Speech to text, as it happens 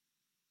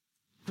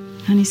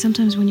Honey,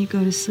 sometimes when you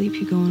go to sleep,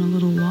 you go on a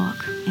little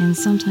walk, and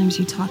sometimes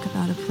you talk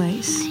about a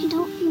place. I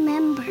don't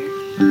remember.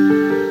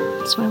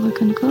 That's why we're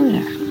gonna go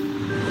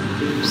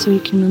there, so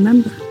you can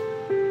remember.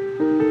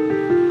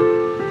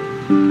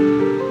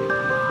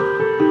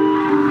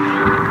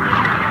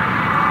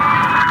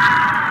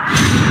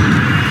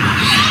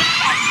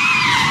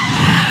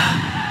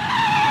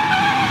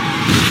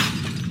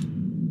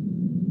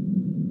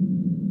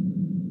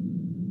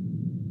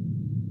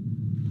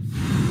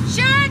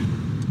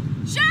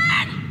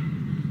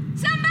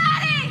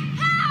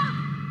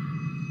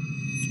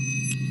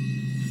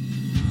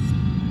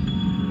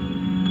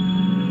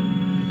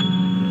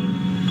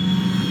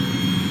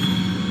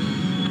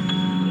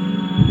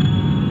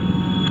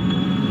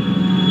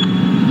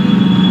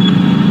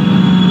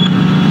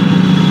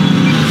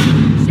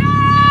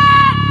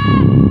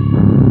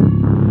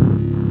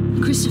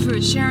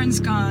 Sharon's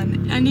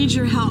gone. I need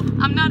your help.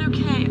 I'm not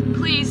okay.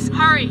 Please,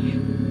 hurry.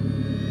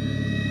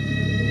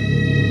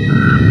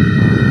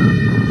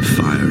 The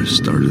fire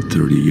started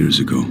 30 years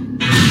ago.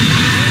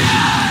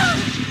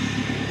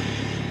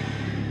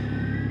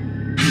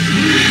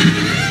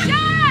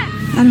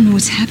 I don't know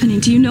what's happening.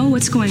 Do you know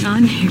what's going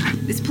on here?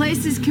 This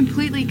place is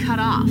completely cut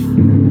off.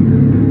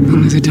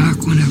 Only the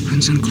Dark One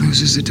opens and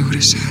closes the door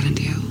to Silent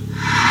Hill.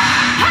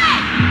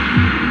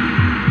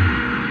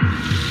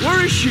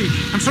 Where is she?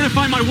 I'm trying to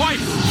find my wife.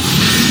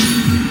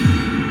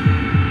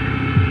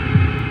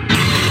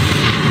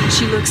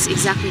 She looks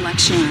exactly like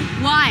Sharon.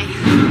 Why?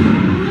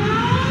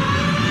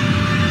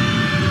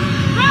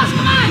 Rose,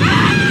 come on!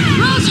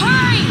 Rose,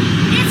 hurry!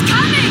 It's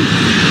coming!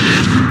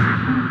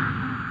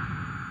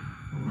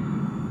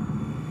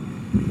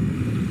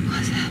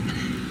 What's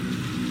happening?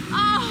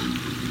 Oh!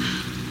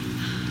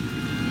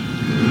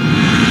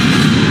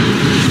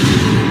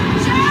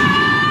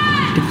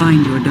 To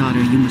find your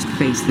daughter, you must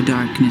face the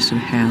darkness of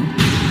hell.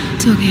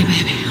 It's okay,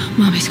 baby.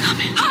 Mommy's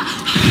coming.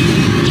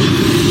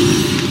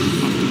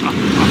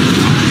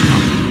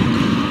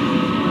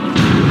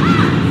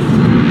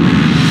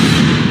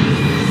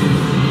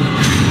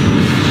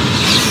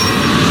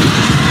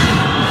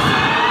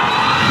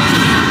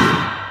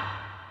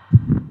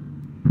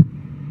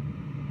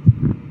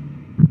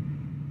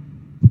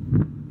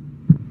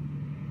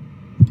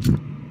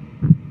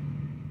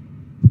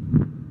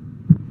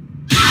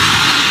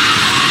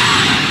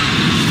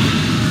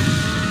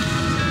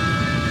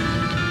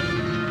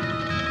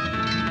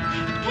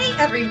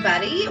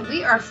 Everybody,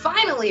 we are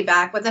finally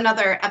back with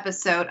another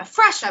episode, a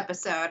fresh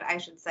episode, I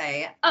should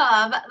say,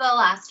 of The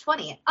Last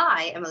 20.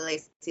 I am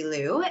Lacey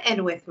Lou,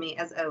 and with me,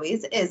 as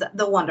always, is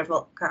the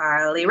wonderful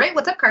Carly Ray.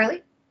 What's up,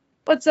 Carly?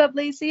 What's up,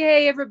 Lacey?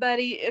 Hey,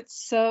 everybody.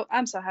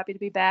 I'm so happy to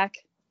be back.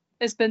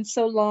 It's been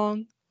so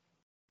long.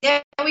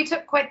 Yeah, we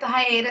took quite the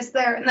hiatus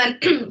there, and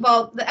then,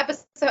 well, the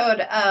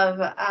episode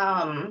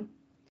of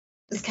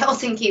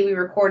Skeleton Key we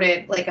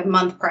recorded like a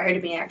month prior to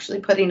me actually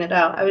putting it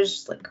out. I was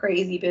just like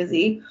crazy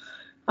busy.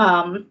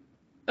 Oh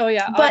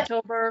yeah,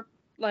 October,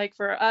 like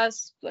for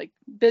us, like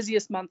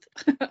busiest month.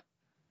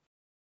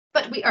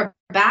 But we are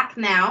back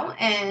now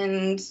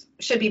and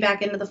should be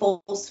back into the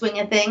full swing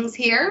of things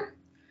here.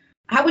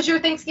 How was your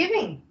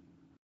Thanksgiving?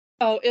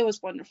 Oh, it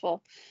was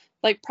wonderful.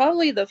 Like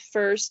probably the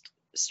first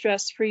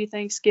stress-free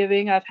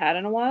Thanksgiving I've had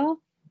in a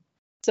while.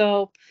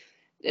 So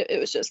it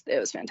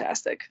was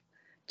fantastic.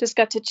 Just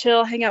got to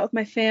chill, hang out with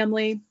my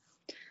family,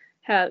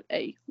 had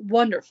a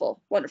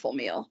wonderful, wonderful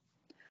meal.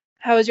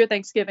 How was your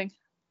Thanksgiving?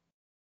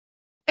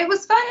 It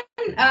was fun.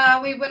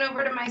 We went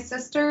over to my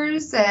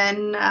sister's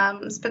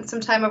and spent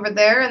some time over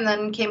there, and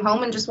then came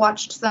home and just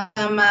watched some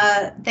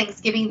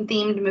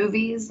Thanksgiving-themed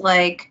movies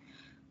like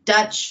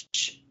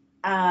Dutch.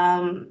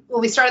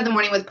 We started the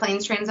morning with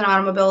Planes, Trains, and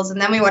Automobiles, and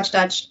then we watched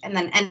Dutch, and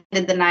then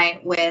ended the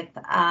night with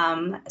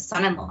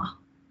Son-in-Law.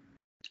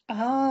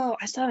 Oh,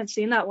 I still haven't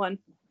seen that one.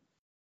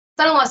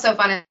 Son-in-Law is so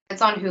fun.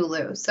 It's on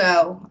Hulu,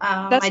 so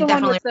that's the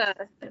one with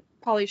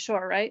Pauly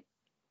Shore, right?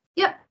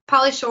 Yep.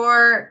 Pauly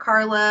Shore,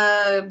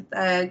 Carla,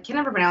 can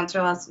never pronounce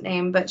her last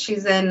name, but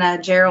she's in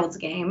Gerald's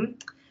Game.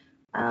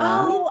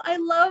 I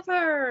love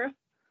her.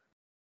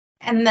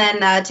 And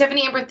then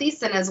Tiffany Amber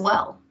Thiessen as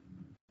well.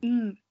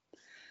 Mm.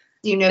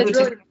 Do you know who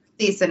Tiffany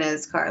Thiessen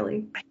is,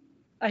 Carly?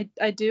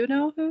 I do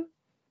know who.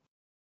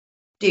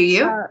 Do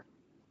you?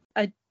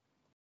 I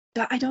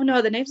don't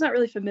know. The name's not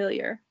really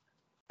familiar.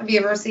 Have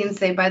you ever seen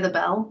Saved by the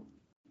Bell?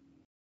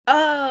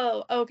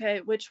 Oh,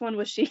 okay. Which one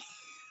was she?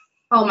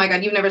 Oh my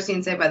God, you've never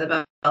seen Saved by the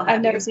Bell,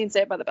 I've never seen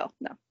Saved by the Bell,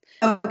 no.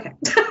 Oh, okay.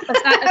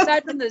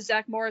 aside from the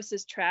Zach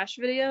Morris's trash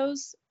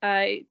videos,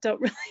 I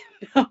don't really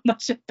know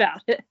much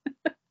about it.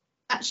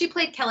 She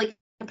played Kelly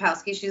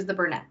Kapowski. She's the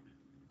brunette.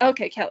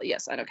 Okay, Kelly.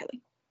 Yes, I know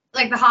Kelly.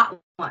 Like the hot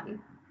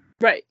one.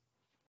 Right.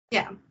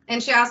 Yeah.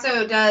 And she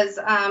also does,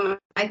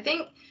 I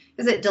think,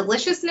 is it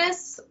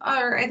Deliciousness?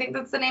 Or I think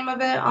that's the name of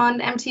it on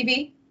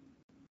MTV.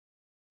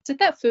 Is it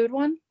that food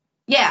one?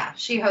 Yeah,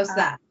 she hosts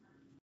that.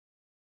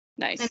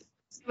 Nice. And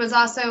she was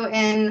also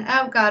in,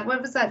 oh God,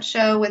 what was that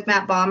show with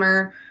Matt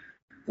Bomer?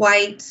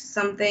 White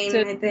something,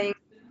 I think.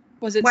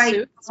 Was it White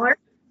Suits? Collar?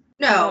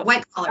 No, Oh,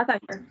 White Collar.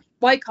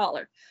 White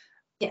Collar.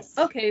 Yes.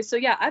 Okay, so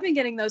yeah, I've been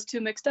getting those two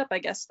mixed up, I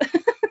guess.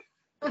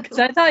 Because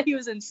I thought he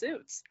was in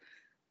Suits.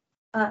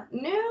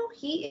 No,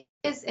 he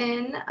is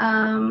in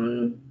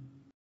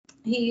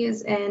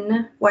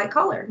White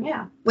Collar,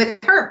 yeah,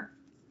 with her.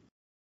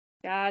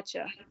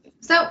 Gotcha.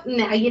 So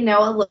now you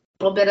know a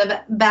little bit of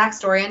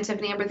backstory on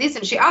Tiffany Amber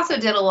Thiessen. She also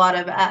did a lot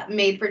of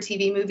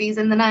made-for-TV movies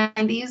in the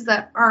 90s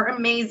that are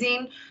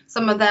amazing.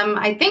 Some of them,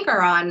 I think,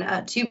 are on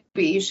Tubi.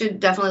 You should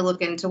definitely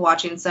look into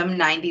watching some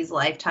 90s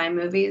Lifetime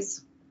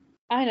movies.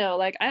 I know,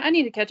 like, I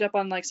need to catch up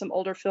on, like, some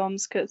older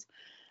films, because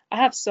I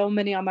have so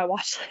many on my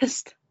watch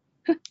list.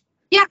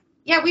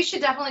 Yeah, we should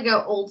definitely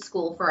go old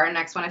school for our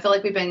next one. I feel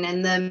like we've been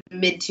in the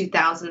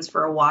mid-2000s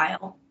for a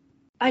while.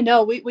 I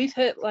know, we've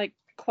hit, like,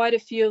 quite a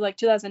few, like,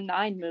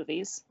 2009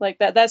 movies. Like,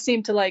 that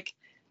seemed to, like,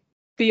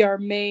 be our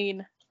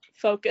main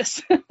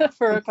focus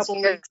for a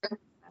couple weeks.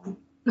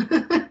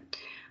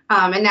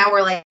 And now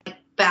we're, like,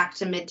 back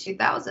to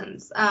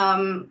mid-2000s.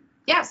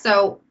 Yeah,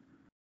 so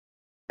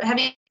have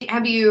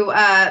you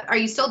are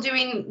you still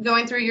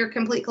going through your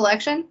complete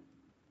collection?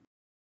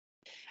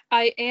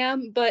 I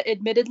am, but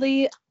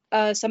admittedly,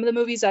 some of the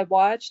movies I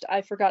watched,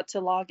 I forgot to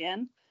log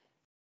in.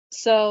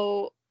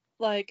 So,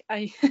 like,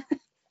 I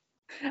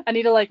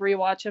need to, like,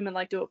 rewatch them and,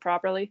 like, do it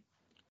properly.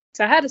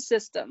 So I had a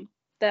system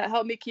that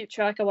helped me keep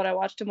track of what I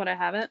watched and what I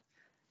haven't.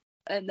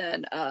 And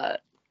then, I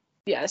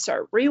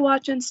started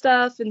rewatching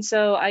stuff, and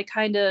so I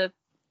kind of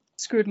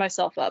screwed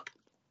myself up.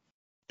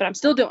 But I'm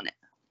still doing it.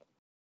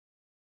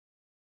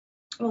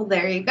 Well,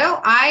 there you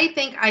go. I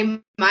think I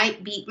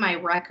might beat my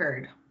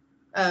record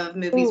of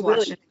movies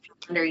watched in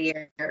a calendar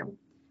year.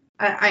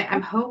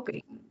 I'm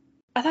hoping.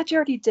 I thought you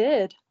already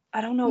did.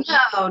 I don't know.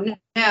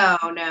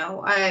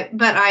 No.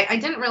 But I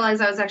didn't realize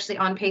I was actually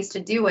on pace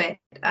to do it.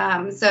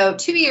 So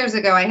 2 years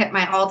ago, I hit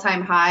my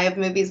all-time high of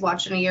movies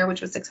watched in a year,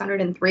 which was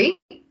 603.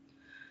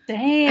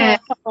 Damn.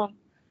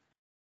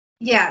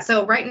 Yeah,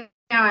 so right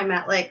now I'm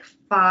at like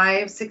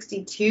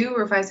 562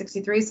 or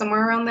 563,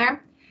 somewhere around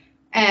there.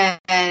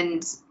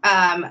 And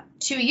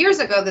 2 years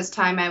ago this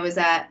time I was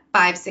at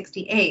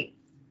 568.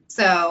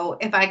 So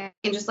if I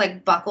can just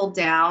like buckle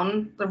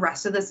down the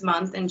rest of this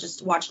month and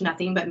just watch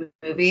nothing but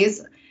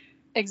movies.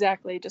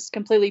 Exactly. Just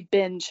completely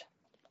binge.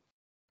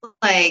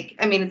 Like,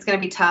 I mean, it's going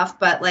to be tough,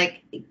 but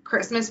like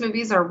Christmas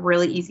movies are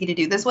really easy to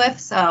do this with.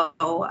 So,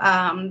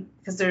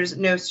 because there's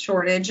no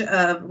shortage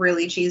of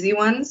really cheesy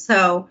ones.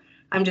 So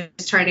I'm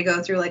just trying to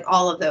go through like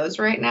all of those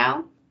right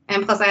now.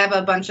 And plus I have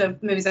a bunch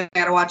of movies I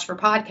got to watch for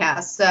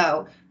podcasts.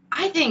 So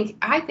I think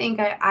I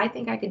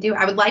could do it.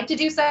 I would like to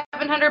do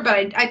 700,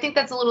 but I think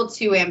that's a little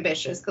too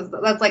ambitious because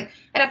that's like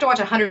I'd have to watch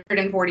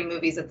 140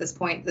 movies at this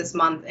point this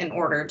month in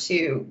order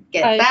to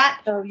get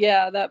that. Oh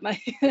yeah, that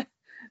might.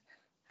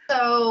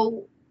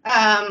 So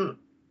I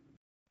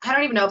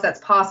don't even know if that's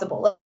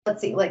possible.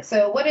 Let's see. Like,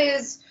 so what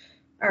is?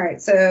 All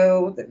right.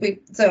 So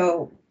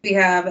we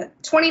have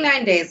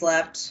 29 days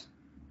left,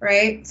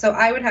 right? So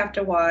I would have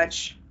to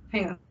watch.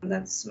 Hang on,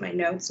 that's my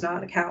notes,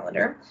 not a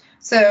calendar.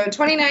 So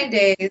 29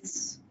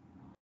 days.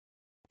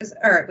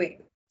 All right,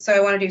 wait. So I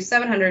want to do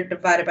 700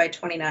 divided by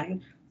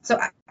 29. So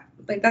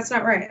that's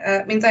not right.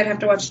 It means I'd have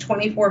to watch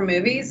 24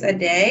 movies a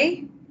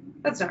day.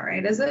 That's not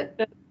right, is it?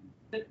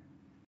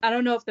 I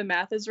don't know if the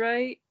math is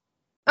right.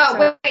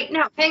 Oh, wait,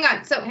 no, hang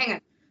on. So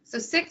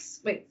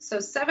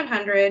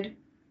 700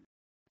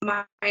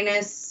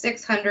 minus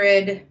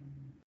 600.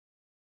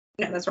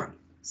 No, that's wrong.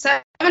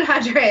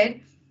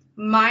 700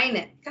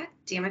 minus, God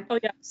damn it. Oh,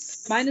 yeah.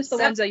 Minus the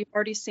ones that you've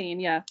already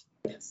seen, yeah.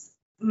 Yes.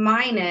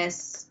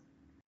 Minus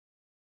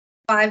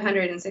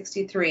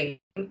 563.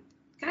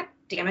 God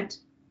damn it.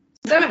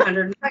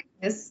 700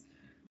 minus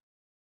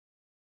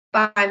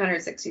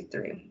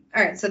 563.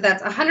 All right, so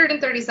that's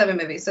 137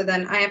 movies. So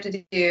then I have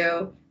to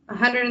do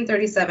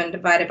 137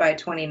 divided by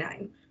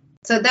 29.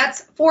 So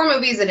that's 4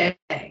 movies a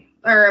day,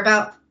 or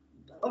about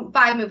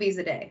 5 movies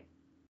a day.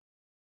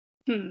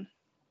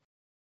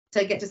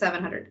 To get to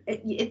 700.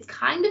 It's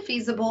kind of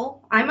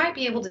feasible. I might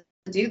be able to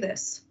do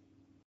this.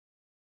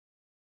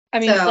 I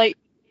mean, like,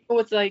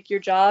 with, like, your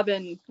job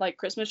and, like,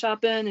 Christmas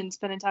shopping and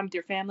spending time with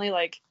your family,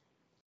 like,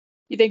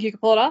 you think you could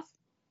pull it off?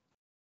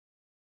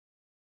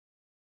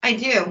 I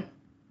do.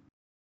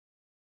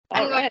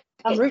 All right.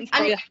 I'm rooting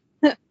for you.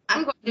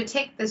 I'm going to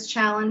take this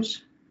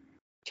challenge.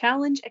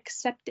 Challenge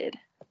accepted.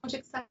 Challenge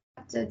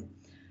accepted.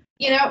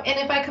 You know, and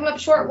if I come up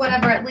short,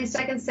 whatever, at least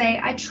I can say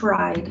I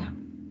tried.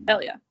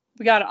 Hell yeah.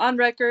 We got it on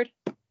record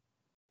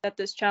that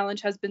this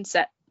challenge has been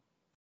set.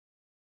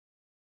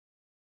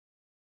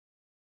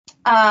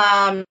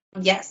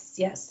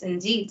 Yes,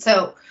 indeed.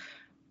 So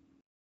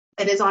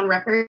it is on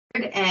record,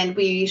 and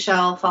we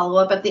shall follow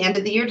up at the end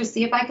of the year to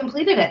see if I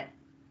completed it.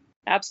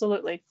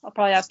 Absolutely. I'll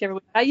probably ask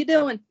everyone, how you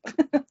doing?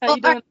 How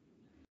you doing?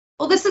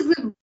 Well, this is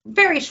the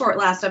very short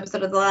last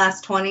episode of the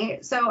last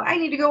 20, so I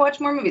need to go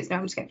watch more movies. No,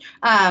 I'm just kidding.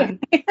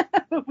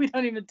 We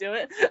don't even do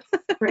it.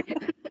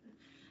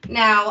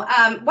 Now,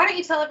 why don't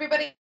you tell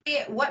everybody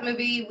what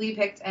movie we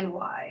picked and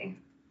why?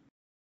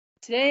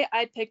 Today,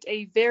 I picked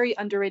a very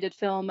underrated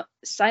film,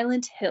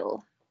 Silent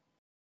Hill.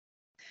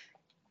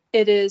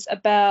 It is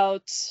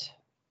about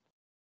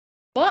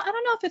well, I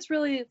don't know if it's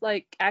really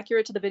like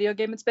accurate to the video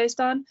game it's based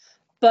on,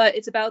 but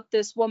it's about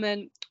this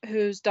woman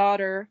whose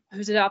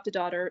adopted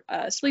daughter,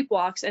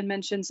 sleepwalks and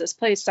mentions this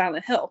place,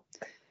 Silent Hill.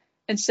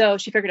 And so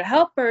she figured to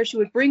help her, she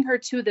would bring her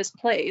to this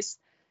place,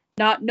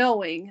 not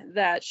knowing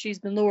that she's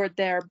been lured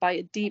there by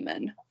a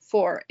demon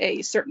for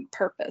a certain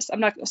purpose. I'm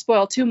not going to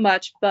spoil too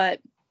much,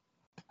 but,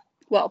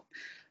 well,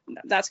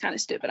 that's kind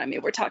of stupid. I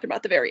mean, we're talking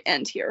about the very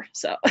end here,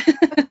 so.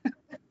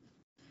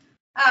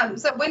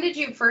 So when did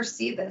you first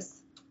see this?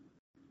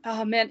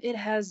 Oh, man, it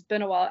has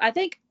been a while. I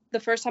think the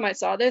first time I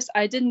saw this,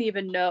 I didn't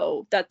even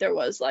know that there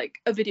was, like,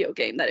 a video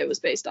game that it was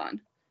based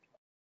on.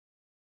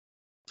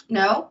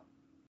 No?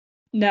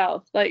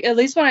 No, like, at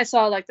least when I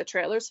saw, like, the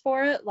trailers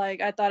for it, like,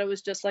 I thought it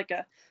was just, like,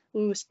 a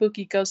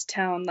spooky ghost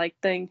town, like,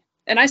 thing.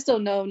 And I still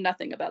know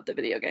nothing about the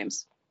video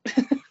games.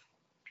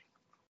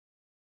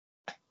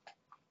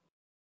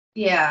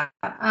 Yeah.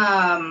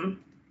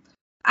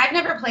 I've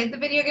never played the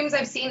video games.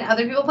 I've seen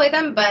other people play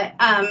them, but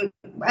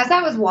as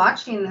I was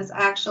watching this,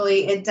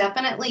 actually, it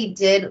definitely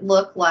did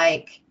look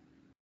like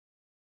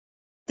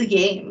the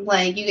game.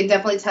 Like, you could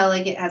definitely tell,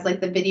 like, it has,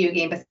 like, the video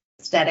game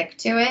aesthetic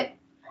to it,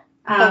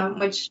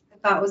 which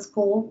I thought was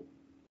cool.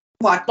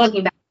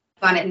 Looking back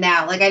on it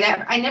now, like,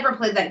 I never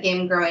played that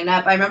game growing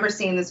up. I remember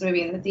seeing this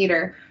movie in the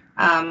theater,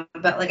 but,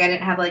 like, I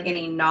didn't have, like,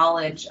 any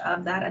knowledge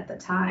of that at the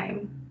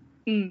time.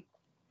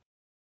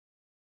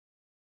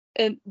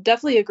 And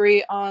definitely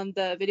agree on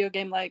the video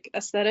game, like,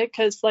 aesthetic,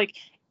 because, like,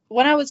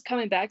 when I was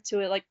coming back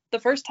to it, like, the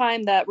first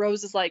time that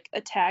Rose is, like,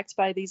 attacked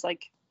by these,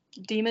 like,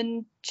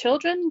 demon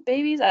children,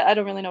 babies, I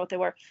don't really know what they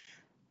were,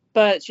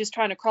 but she's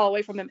trying to crawl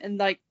away from him, and,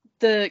 like,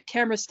 the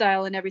camera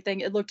style and everything,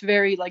 it looked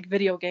very, like,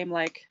 video game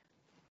like.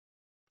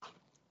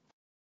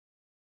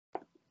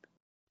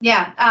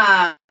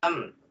 Yeah.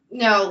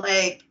 No,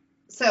 like,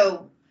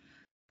 so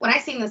when I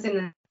seen this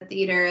in the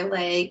theater,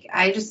 like,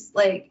 I just,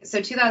 like,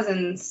 so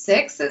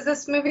 2006 is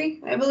this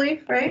movie, I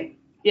believe, right?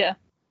 Yeah.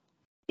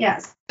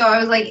 Yes. So I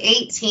was, like,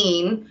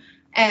 18,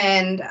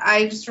 and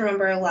I just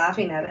remember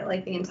laughing at it,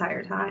 like, the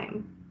entire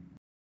time.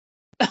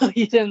 Oh,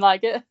 you didn't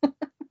like it?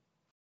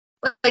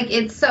 Like,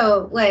 it's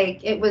so,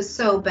 like, it was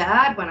so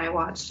bad when I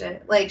watched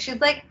it. Like,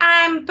 she's like,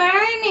 I'm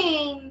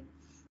burning.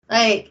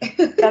 Like.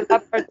 that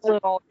part's a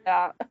little,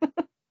 yeah.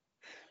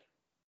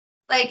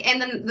 Like,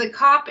 and then the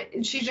cop,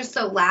 she's just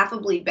so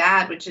laughably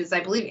bad, which is,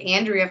 I believe,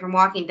 Andrea from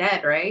Walking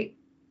Dead, right?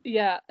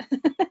 Yeah.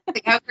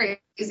 Like, how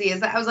crazy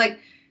is that? I was like,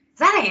 is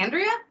that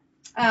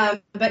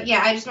Andrea? But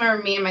yeah, I just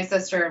remember me and my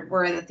sister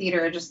were in the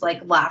theater just,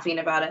 like, laughing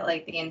about it,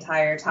 like, the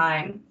entire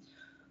time.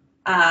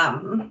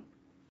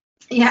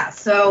 Yeah,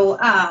 so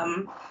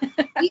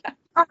we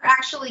are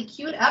actually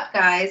queued up,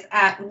 guys,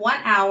 at 1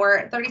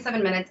 hour,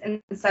 37 minutes,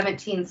 and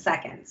 17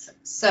 seconds.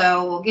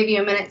 So we'll give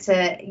you a minute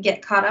to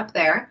get caught up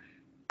there.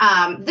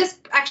 This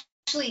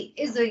actually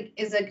is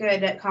a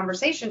good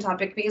conversation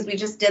topic because we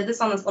just did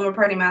this on the Slumber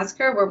Party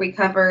Massacre where we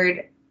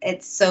covered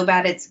It's So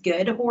Bad It's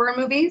Good horror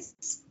movies,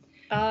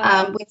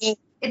 which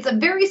it's a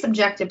very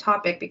subjective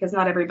topic because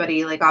not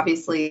everybody, like,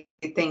 obviously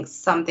thinks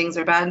some things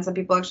are bad and some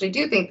people actually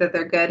do think that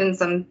they're good and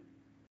some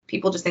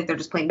people just think they're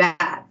just plain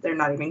bad. They're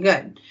not even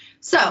good.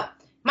 So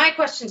my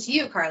question to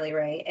you, Carly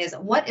Rae, is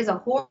what is a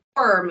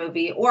horror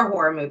movie or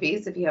horror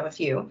movies, if you have a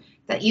few,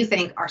 that you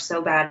think are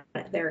so bad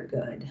that they're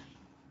good?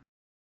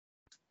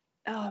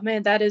 Oh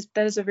man, that is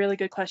a really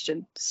good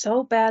question.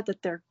 So bad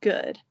that they're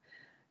good.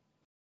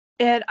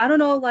 And I don't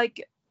know,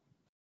 like,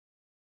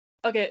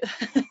 okay,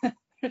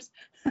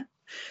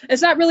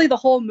 it's not really the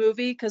whole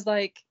movie because,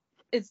 like,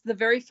 it's the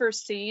very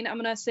first scene. I'm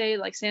gonna say,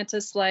 like,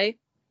 Santa's sleigh,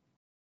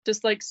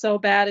 just, like, so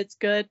bad it's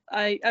good.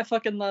 I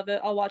fucking love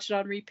it. I'll watch it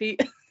on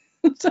repeat.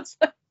 Just,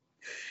 like,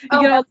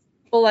 you get all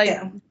people like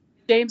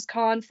James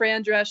Caan,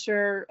 Fran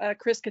Drescher,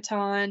 Chris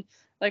Kattan,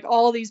 like,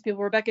 all these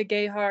people, Rebecca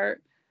Gayheart,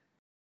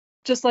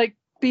 just, like,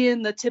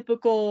 being the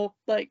typical,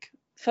 like,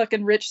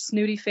 fucking rich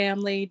snooty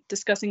family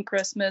discussing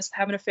Christmas,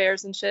 having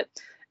affairs and shit.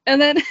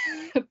 And then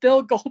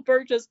Bill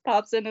Goldberg just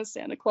pops in as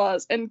Santa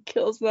Claus and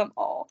kills them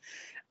all.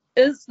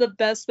 It's the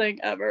best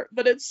thing ever,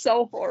 but it's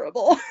so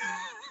horrible.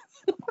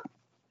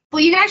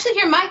 Well, you can actually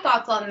hear my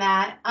thoughts on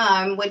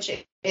that,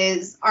 which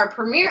is our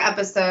premiere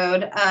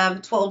episode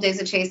of 12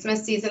 Days of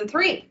Chasemas Season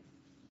 3.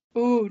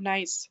 Ooh,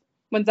 nice.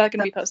 When's that going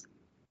to be posted?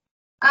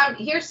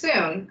 Here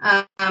soon.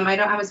 I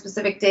don't have a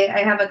specific date. I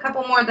have a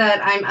couple more that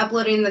I'm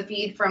uploading the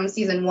feed from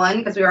Season 1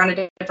 because we were on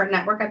a different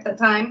network at that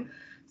time.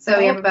 So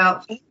I have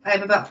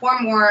about 4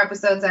 more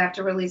episodes I have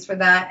to release for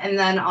that, and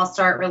then I'll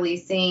start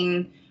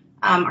releasing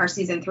our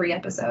Season 3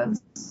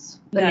 episodes,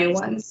 the new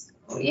ones.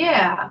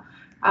 Yeah.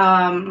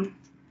 And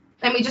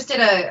we just did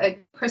a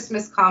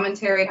Christmas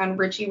commentary on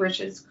Richie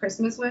Rich's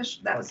Christmas Wish.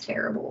 That was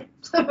terrible.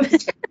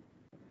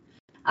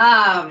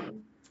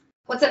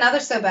 What's another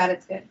so bad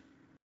it's good?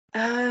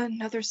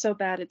 Another so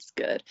bad it's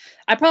good.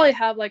 I probably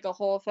have, like, a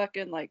whole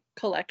fucking, like,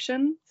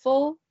 collection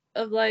full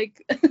of,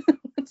 like,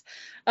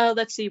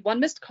 let's see, One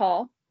Missed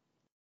Call,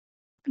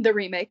 the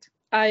remake.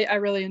 I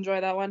really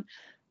enjoy that one,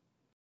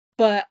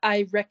 but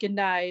I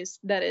recognize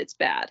that it's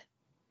bad.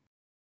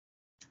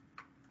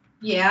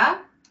 Yeah.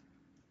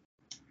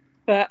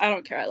 But I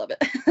don't care. I love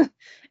it.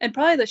 And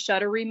probably the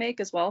Shudder remake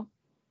as well.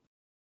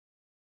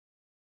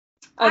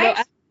 Although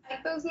I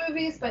like those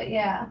movies, but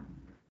yeah.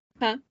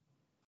 Huh?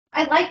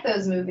 I like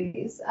those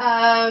movies.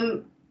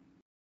 I'm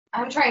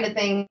trying to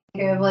think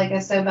of like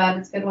a So Bad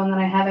It's Good one that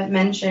I haven't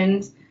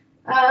mentioned.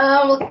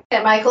 Look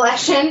at my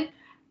collection.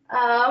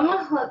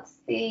 Let's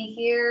see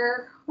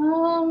here.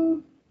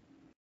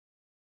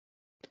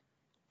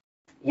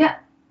 Yeah.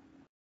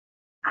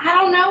 I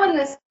don't know in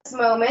this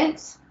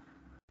moment.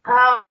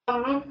 All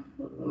my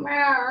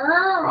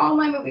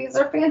movies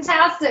are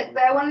fantastic.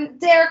 I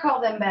wouldn't dare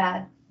call them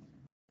bad.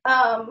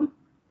 I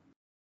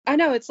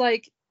know, it's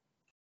like,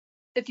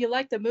 if you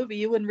like the movie,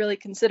 you wouldn't really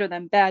consider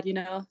them bad,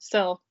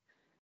 so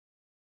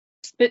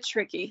it's a bit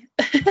tricky.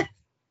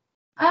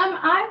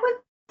 I would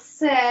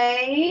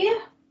say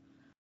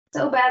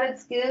So Bad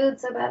It's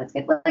Good, So Bad It's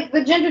Good. Like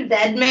The Ginger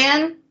Dead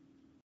Man.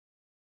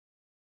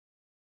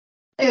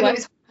 The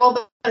movie's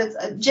horrible, but it's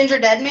a Ginger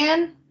Dead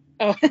Man.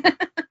 Oh.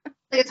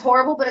 It's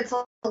horrible, but it's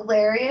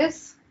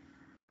hilarious.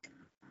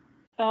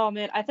 Oh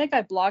man, I think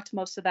I blocked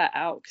most of that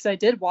out because I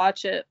did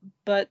watch it,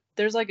 but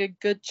there's like a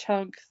good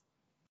chunk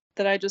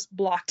that I just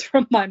blocked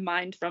from my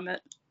mind from it.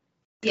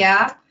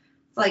 Yeah, it's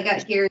like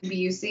got Gary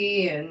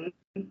Busey and.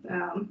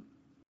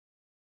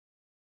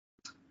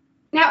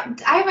 Now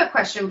I have a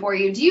question for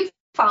you. Do you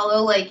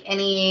follow like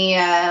any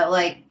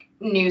like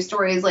news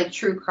stories, like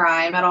true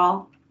crime at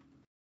all?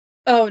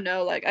 Oh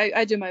no, like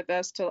I do my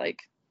best to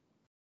like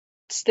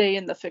stay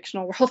in the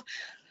fictional world.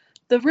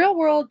 The real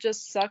world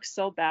just sucks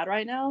so bad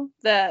right now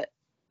that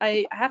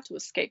I have to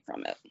escape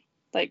from it.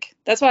 Like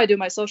that's why I do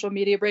my social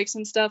media breaks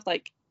and stuff.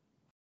 Like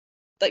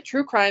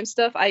true crime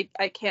stuff I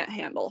can't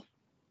handle.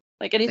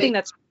 Like anything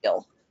that's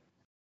real.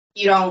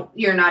 You don't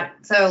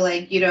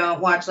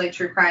watch like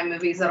true crime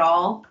movies at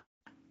all?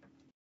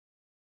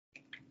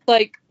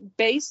 Like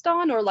based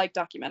on or like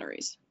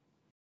documentaries?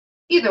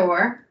 Either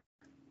or.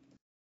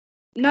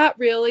 Not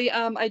really.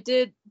 I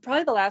did,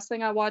 probably the last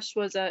thing I watched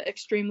was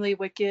Extremely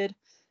Wicked,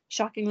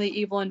 Shockingly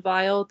Evil and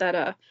Vile,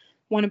 that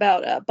one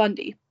about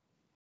Bundy.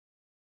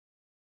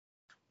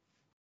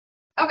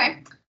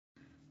 Okay.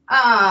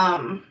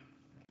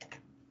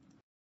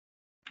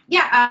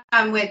 Yeah,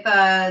 with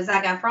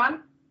Zac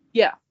Efron.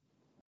 Yeah.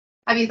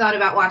 Have you thought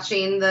about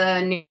watching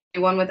the new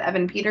one with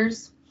Evan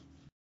Peters?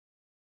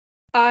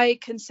 I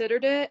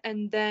considered it,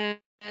 and then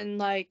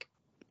like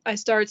I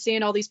started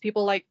seeing all these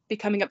people like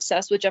becoming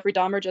obsessed with Jeffrey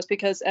Dahmer just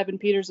because Evan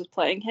Peters was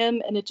playing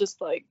him, and it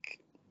just like,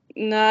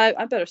 nah,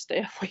 I better stay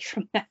away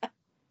from that.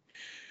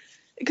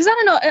 Because I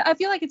don't know, I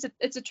feel like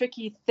it's a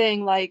tricky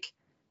thing. Like,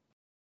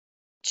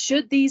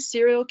 should these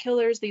serial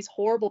killers, these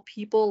horrible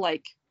people,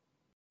 like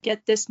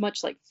get this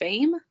much like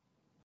fame?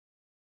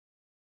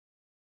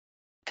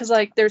 Because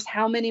like, there's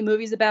how many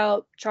movies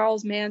about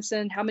Charles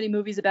Manson, how many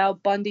movies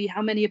about Bundy,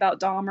 how many about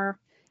Dahmer,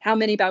 how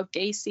many about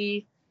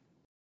Gacy?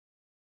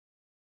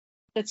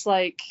 It's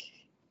like,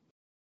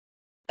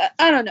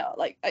 I don't know.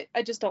 Like, I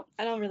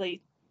don't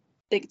really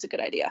think it's a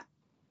good idea.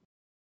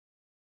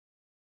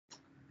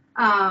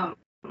 Yeah,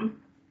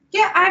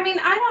 I mean,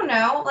 I don't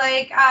know.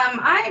 Like,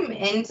 I'm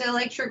into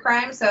like true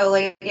crime, so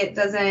like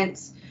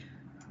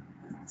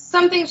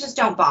some things just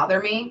don't bother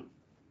me.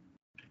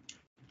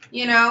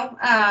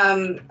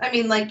 I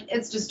mean, like,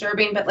 it's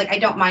disturbing, but like I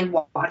don't mind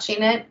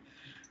watching it.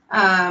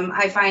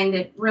 I find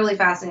it really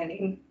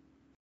fascinating.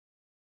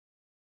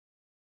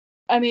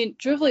 I mean,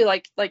 truthfully,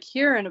 like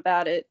hearing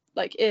about it,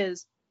 like,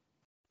 is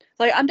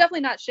like, I'm definitely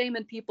not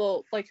shaming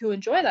people like who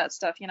enjoy that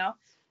stuff,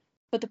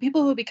 but the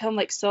people who become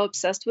like so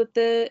obsessed with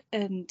it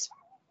and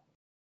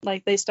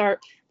like they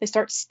start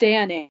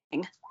standing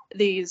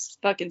these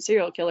fucking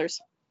serial killers.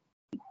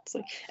 It's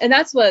like, and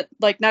that's what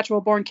like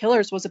Natural Born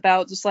Killers was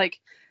about, just like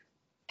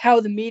how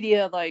the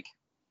media like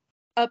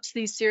ups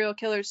these serial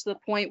killers to the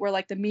point where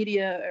like the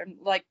media and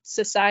like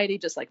society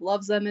just like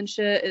loves them and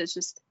shit. It's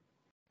just,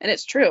 and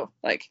it's true.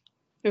 Like,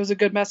 it was a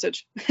good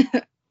message.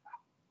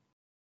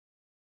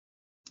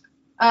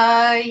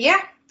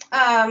 Yeah.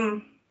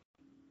 I'm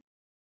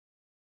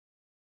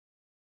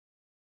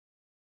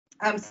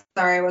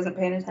sorry, I wasn't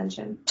paying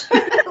attention.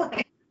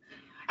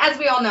 As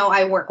we all know,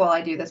 I work while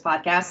I do this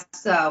podcast.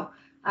 So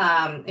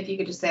if you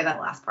could just say that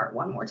last part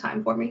one more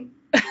time for me.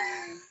 I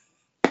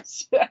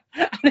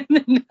don't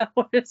even know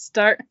where to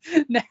start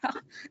now.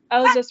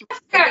 I was just...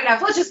 Fair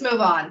enough. Let's just move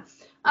on.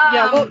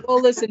 Yeah,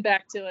 we'll listen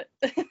back to it.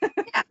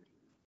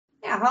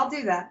 Yeah, I'll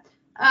do that.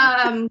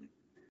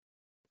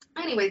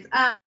 Anyways,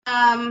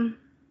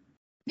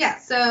 yeah,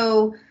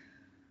 so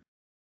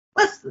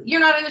you're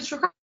not into true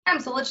crime,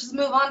 so let's just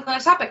move on to the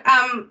next topic.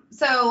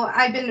 So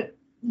I've been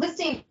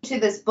listening to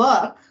this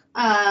book,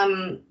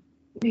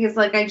 because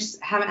like I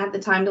just haven't had the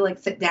time to like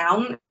sit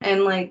down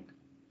and like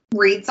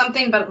read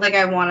something, but like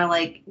I want to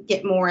like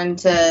get more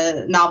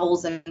into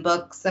novels and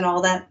books and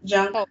all that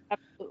junk. Oh,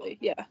 absolutely,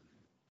 yeah.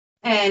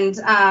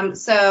 And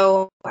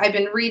so I've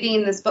been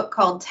reading this book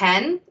called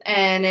 10,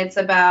 and it's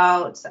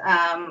about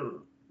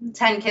 10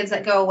 kids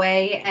that go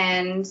away,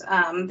 and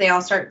they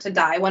all start to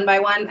die one by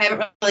one. I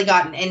haven't really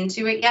gotten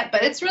into it yet,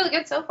 but it's really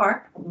good so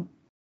far. Oh,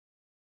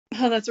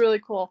 that's really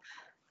cool.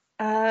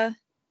 I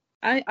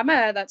might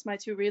add that to my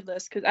to read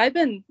list because I've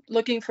been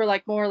looking for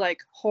like more like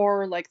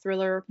horror, like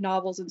thriller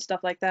novels and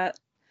stuff like that.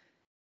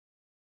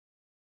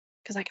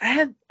 Because like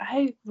I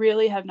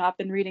really have not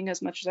been reading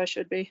as much as I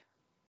should be.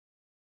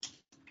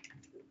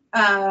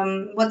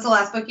 What's the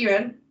last book you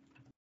read?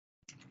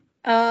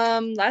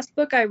 Last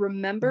book I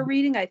remember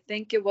reading, I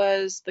think it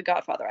was The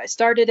Godfather. I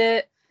started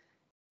it,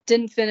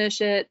 didn't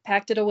finish it,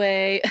 packed it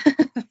away.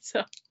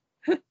 So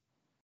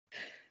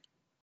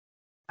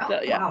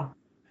yeah, wow.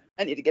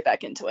 I need to get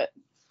back into it.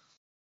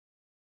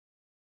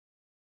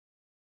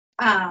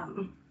 I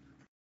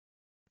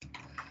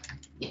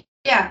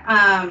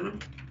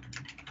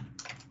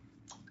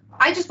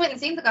just went and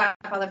seen The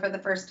Godfather for the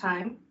first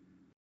time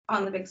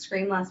on the big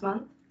screen last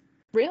month.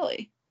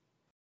 Really?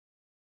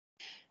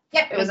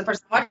 Yeah, it was the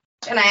first watch,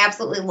 and I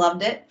absolutely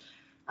loved it.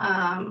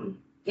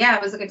 Yeah,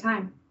 it was a good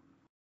time.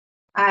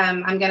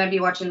 I'm gonna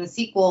be watching the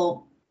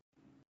sequel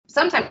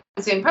sometime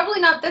soon. Probably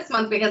not this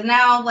month because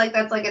now, like,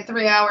 that's like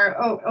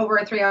over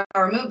a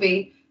 3-hour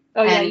movie.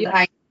 Oh yeah, and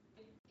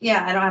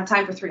I don't have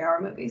time for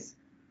 3-hour movies.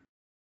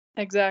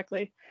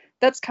 Exactly.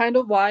 That's kind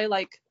of why,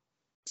 like,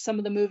 some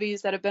of the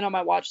movies that have been on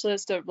my watch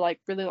list are like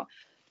really long,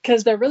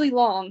 because they're really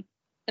long,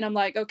 and I'm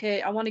like,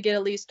 okay, I want to get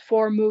at least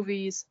 4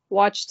 movies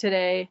watched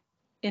today,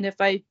 and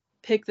if I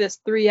pick this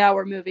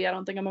 3-hour movie, I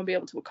don't think I'm gonna be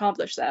able to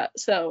accomplish that.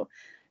 So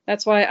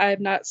that's why I have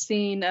not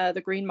seen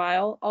The Green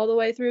Mile all the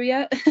way through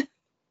yet.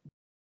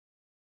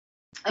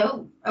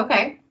 Oh,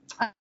 okay.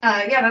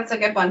 Yeah, that's a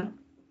good one.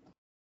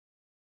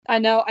 I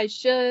know I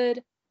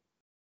should,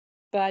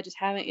 but I just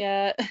haven't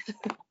yet.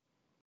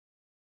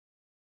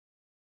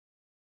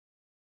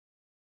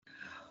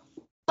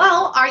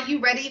 Well, are you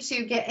ready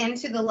to get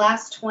into the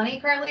last 20,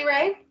 Carly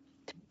Rae?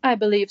 I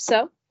believe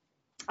so.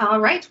 All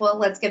right. Well,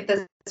 let's get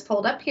this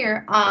pulled up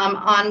here.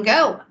 On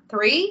go.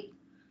 3,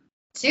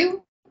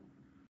 2,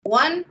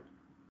 1,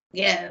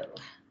 go.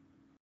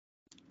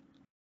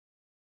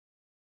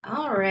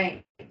 All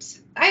right.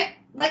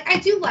 I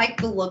do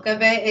like the look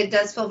of it. It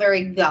does feel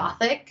very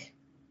gothic.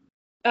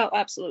 Oh,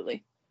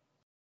 absolutely.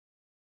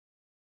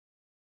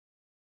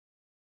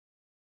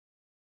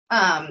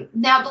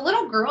 Now the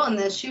little girl in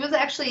this, she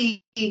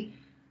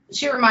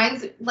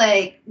reminds,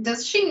 like,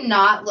 does she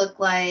not look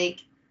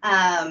like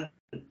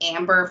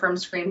Amber from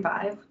Scream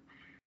 5?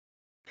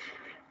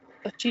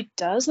 But she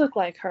does look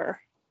like her.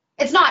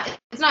 It's not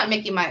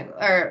Mickey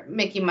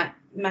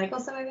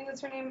Michelson, I think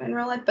that's her name in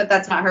real life, but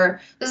that's not her.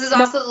 This is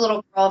also the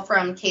little girl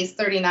from Case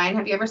 39.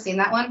 Have you ever seen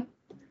that one?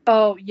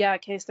 Oh yeah,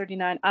 Case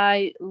 39.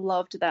 I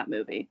loved that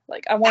movie.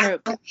 Like, I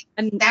want to,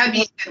 and that would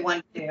be a good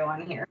one too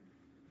on here.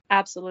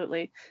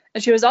 Absolutely.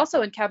 And she was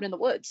also in Cabin in the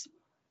Woods.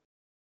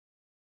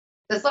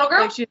 This little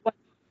girl? Like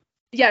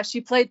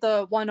she played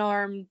the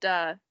one-armed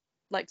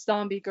like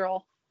zombie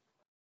girl.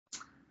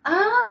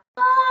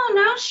 Oh,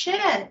 no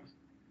shit.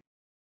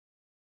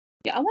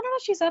 Yeah, I wonder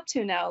what she's up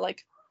to now.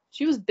 Like,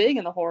 she was big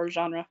in the horror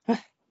genre.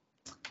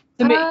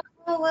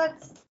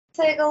 Let's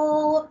take a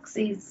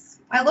look-see.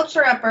 I looked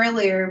her up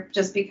earlier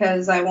just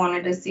because I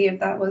wanted to see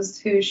if that was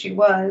who she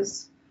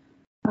was.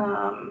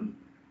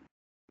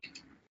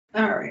 All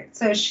right,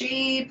 so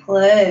she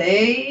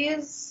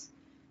plays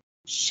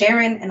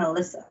Sharon and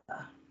Alyssa.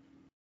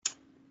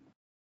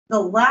 The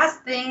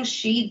last thing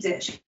she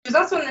did, she was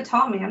also in The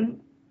Tall Man.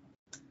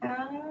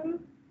 Oh,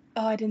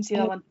 I didn't see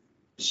that one.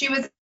 She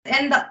was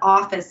in The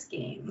Office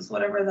Games,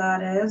 whatever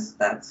that is.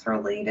 That's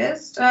her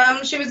latest.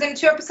 She was in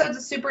 2 episodes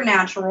of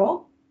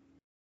Supernatural.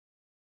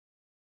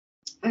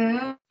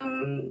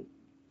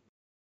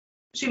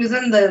 She was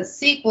in the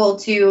sequel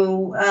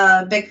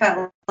to Big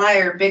Fat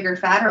Liar, Bigger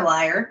Fatter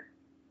Liar.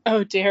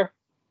 Oh dear,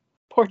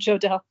 poor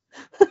Jodelle.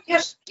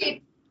 Yeah,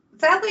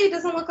 sadly, it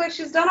doesn't look like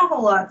she's done a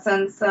whole lot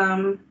since.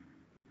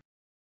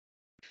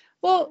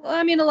 Well,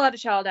 I mean, a lot of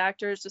child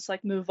actors just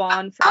like move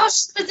on. She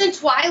was in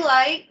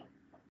Twilight.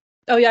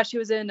 Oh yeah, she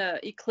was in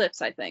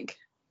Eclipse, I think.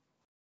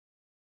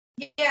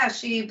 Yeah,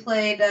 she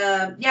played.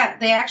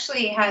 They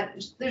actually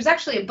had. There's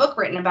actually a book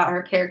written about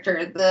her character.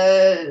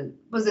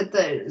 Was it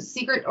The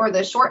Secret or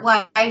the Short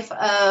Life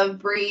of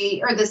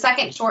Bree, or the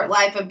Second Short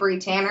Life of Bree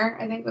Tanner?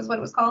 I think was what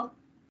it was called.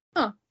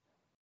 Huh.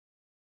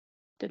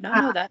 Did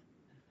not know that.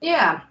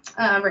 Yeah,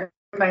 written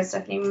by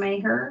Stephanie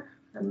Meyer,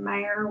 or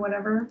Meyer,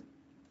 whatever.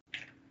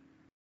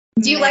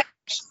 Do you like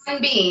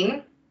Sean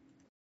Bean?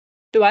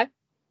 Do I?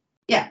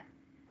 Yeah.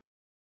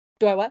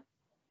 Do I what?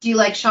 Do you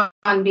like Sean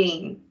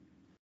Bean?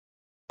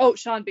 Oh,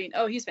 Sean Bean.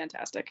 Oh, he's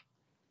fantastic.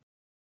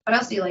 What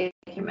else do you like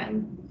him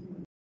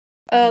in?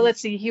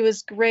 Let's see. He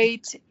was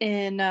great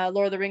in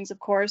Lord of the Rings, of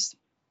course.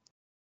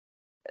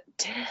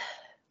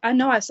 I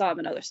know I saw him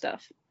in other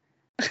stuff.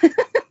 He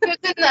was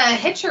in the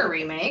Hitcher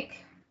remake.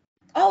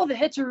 Oh, the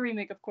Hitcher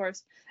remake, of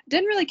course.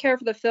 Didn't really care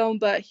for the film,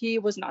 but he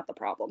was not the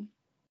problem.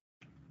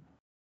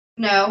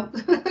 No.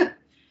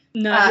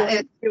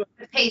 No. The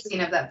pacing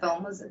of that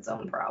film was its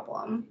own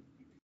problem.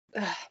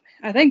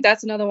 I think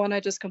that's another one I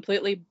just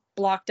completely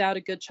blocked out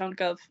a good chunk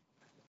of.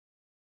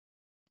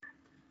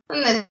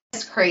 And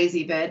this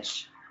crazy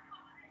bitch.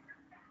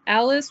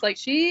 Alice, like,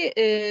 she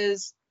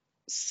is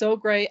so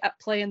great at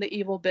playing the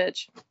evil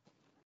bitch.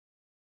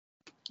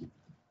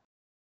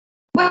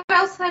 What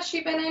else has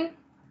she been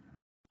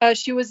in?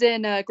 She was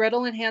in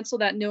Gretel and Hansel,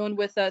 that new one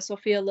with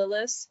Sophia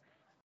Lillis.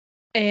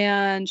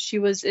 And she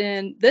was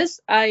in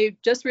this, I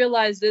just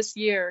realized this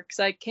year,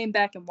 because I came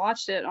back and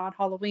watched it on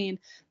Halloween,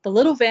 The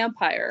Little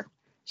Vampire.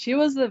 She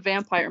was the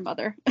vampire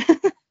mother.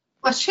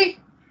 Was she?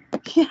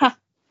 Yeah.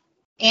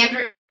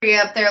 Andrea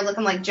up there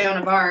looking like Joan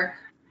of Arc.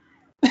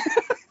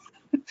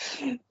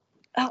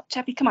 Oh,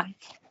 Chappie, come on.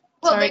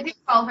 Well, Sorry. they do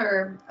call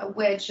her a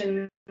witch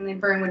and they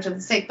burn Witch of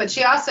the Stake, but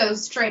she also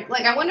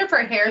I wonder if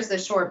her hair is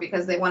this short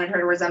because they wanted her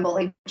to resemble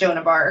like Joan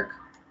of Arc.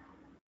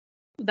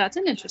 That's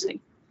an interesting.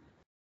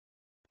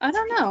 I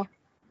don't know.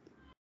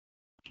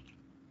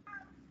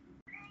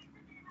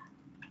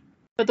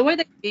 But the way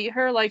they beat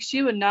her, like,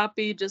 she would not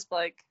be just,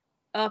 like,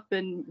 up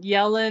and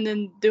yelling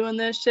and doing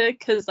this shit,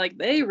 because, like,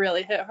 they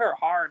really hit her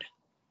hard.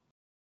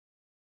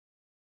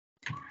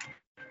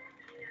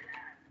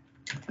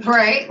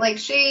 Right? Like,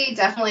 she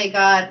definitely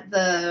got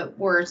the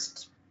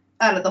worst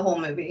out of the whole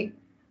movie.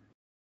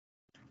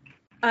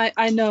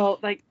 I know,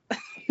 like,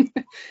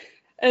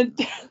 and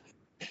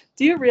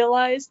do you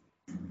realize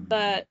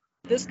that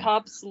this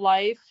cop's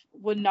life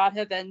would not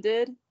have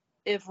ended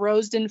if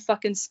Rose didn't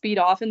fucking speed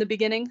off in the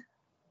beginning?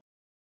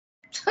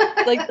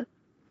 Like,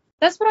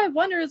 that's what I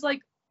wonder is,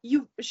 like,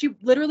 she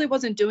literally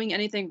wasn't doing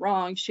anything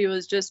wrong. She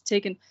was just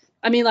taking,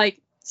 I mean,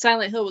 like,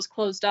 Silent Hill was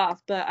closed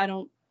off, but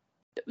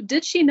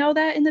did she know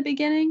that in the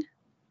beginning?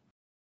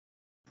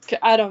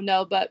 I don't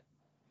know, but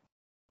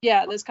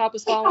yeah, this cop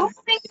was following.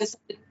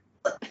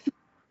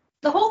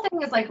 The whole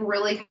thing is, like,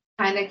 really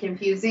kind of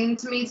confusing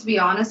to me, to be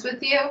honest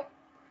with you.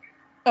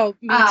 Oh,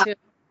 me too.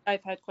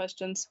 I've had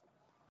questions.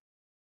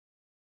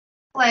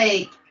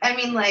 Like, I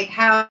mean, like,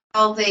 how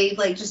they,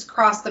 like, just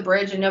cross the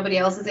bridge and nobody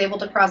else is able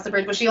to cross the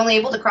bridge. Was she only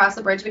able to cross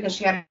the bridge because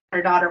she had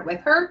her daughter with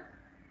her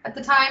at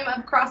the time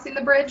of crossing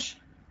the bridge?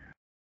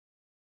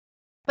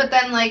 But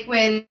then, like,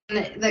 when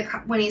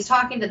he's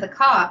talking to the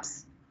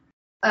cops,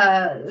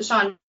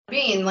 Sean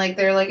Bean, like,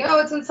 they're like, oh,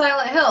 it's in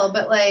Silent Hill.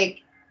 But, like,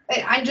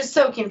 I'm just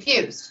so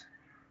confused.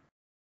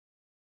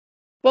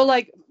 Well,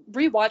 like,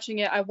 rewatching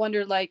it, I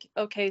wonder, like,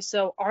 okay,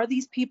 so are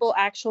these people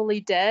actually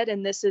dead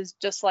and this is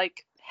just,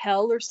 like,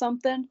 hell or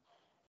something?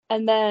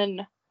 And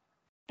then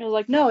they're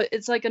like, no,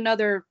 it's like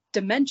another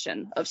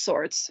dimension of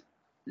sorts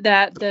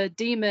that the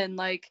demon,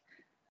 like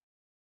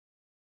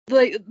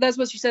that's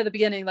what she said at the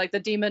beginning, like, the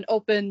demon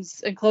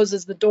opens and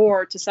closes the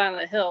door to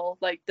Silent Hill,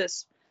 like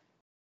this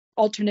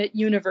alternate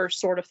universe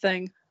sort of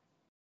thing.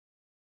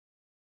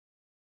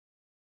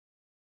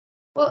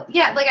 Well,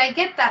 yeah, like, I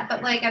get that,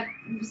 but, like,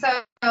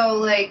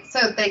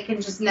 so they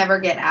can just never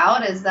get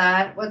out? Is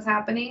that what's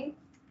happening?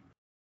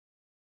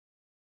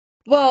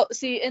 Well,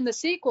 see, in the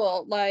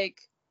sequel,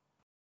 like,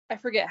 I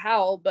forget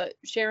how, but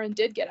Sharon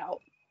did get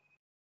out.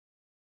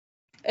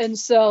 And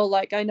so,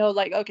 like, I know,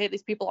 like, okay,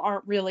 these people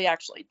aren't really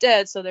actually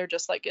dead, so they're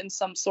just, like, in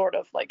some sort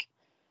of, like,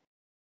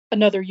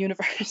 another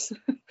universe.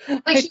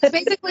 Like, she's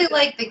basically,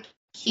 like, the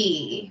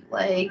key,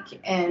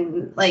 like,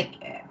 and, like,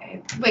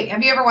 wait,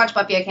 have you ever watched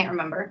Buffy? I can't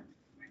remember.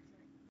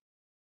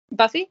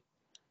 Buffy?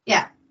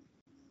 Yeah.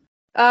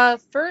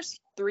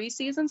 First 3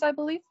 seasons, I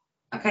believe.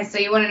 Okay, so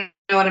you want to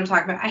know what I'm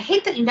talking about. I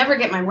hate that you never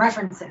get my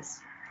references.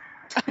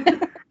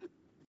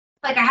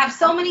 Like, I have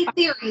so many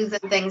theories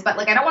and things, but,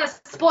 like, I don't want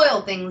to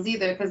spoil things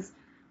either, because,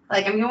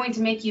 like, I'm going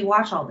to make you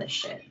watch all this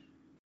shit.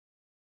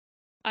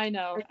 I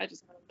know.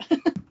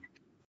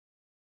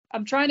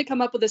 I'm trying to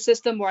come up with a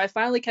system where I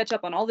finally catch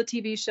up on all the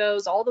TV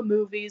shows, all the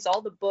movies,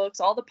 all the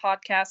books, all the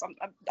podcasts.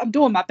 I'm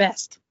doing my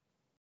best.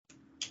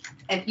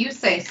 If you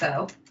say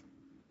so.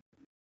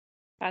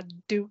 I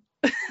do.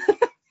 As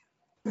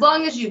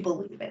long as you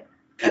believe it.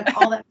 That's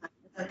all that matters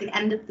at the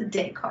end of the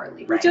day,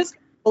 Carly, right? Just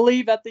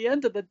believe at the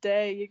end of the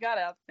day. You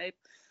gotta have faith.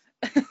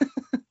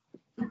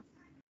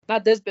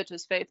 Not this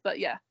bitch's faith, but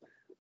yeah.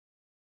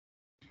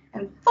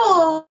 And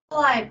full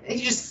life.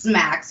 He just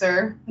smacks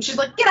her. And she's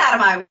like, get out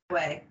of my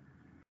way.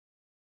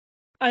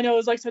 I know, it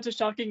was like such a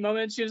shocking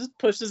moment. She just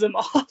pushes him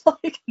off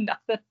like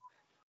nothing.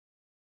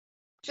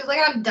 She's like,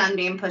 I'm done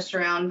being pushed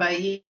around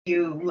by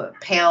you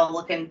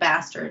pale-looking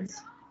bastards.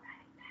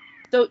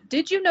 So,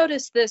 did you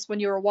notice this when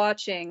you were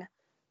watching,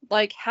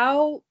 like,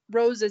 how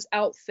Rose's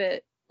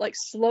outfit, like,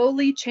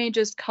 slowly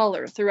changes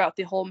color throughout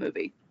the whole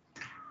movie?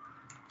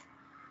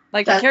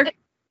 Like, the character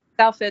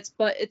outfits,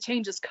 but it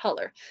changes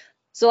color.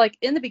 So, like,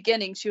 in the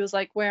beginning, she was,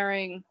 like,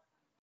 wearing,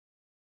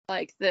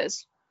 like,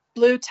 this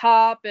blue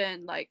top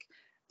and, like,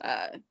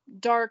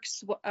 dark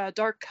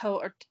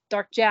coat or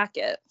dark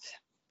jacket.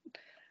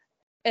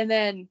 And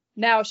then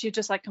now she's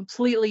just, like,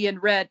 completely in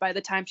red by the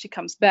time she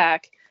comes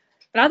back.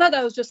 And I thought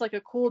that was just, like, a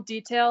cool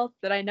detail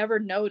that I never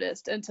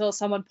noticed until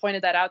someone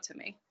pointed that out to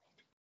me.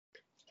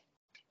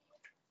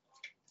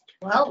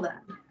 Well, then.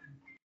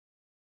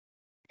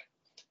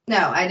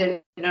 No, I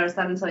didn't notice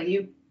that until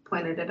you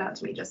pointed it out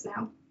to me just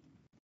now.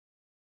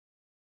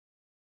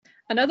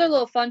 Another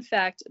little fun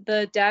fact,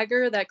 the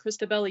dagger that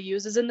Christabella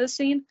uses in this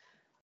scene,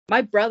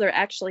 my brother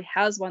actually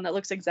has one that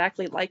looks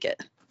exactly like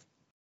it.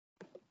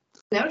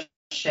 No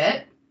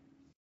shit.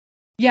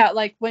 Yeah,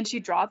 like when she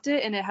dropped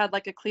it and it had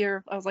like a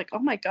clear, I was like, oh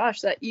my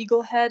gosh, that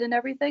eagle head and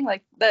everything,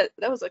 like that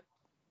was a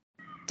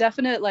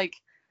definite, like,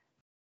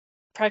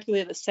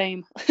 practically the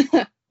same.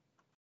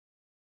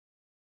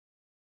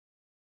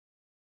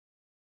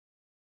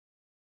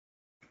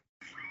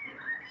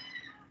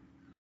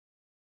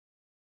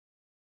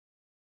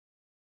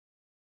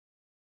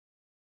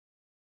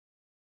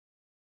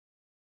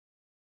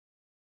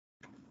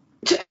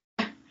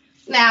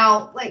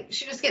 Now, like,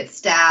 she just gets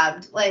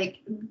stabbed. Like,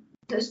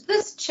 does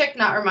this chick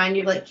not remind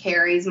you of, like,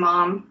 Carrie's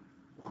mom?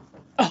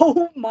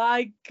 Oh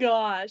my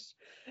gosh,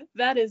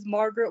 that is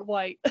Margaret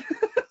White.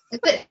 Is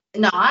it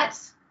not?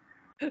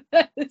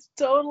 That is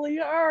totally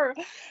her.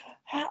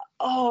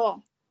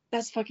 Oh,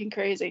 that's fucking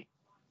crazy.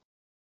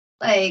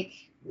 Like,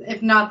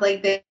 if not,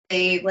 like,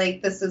 they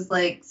like, this is,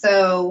 like,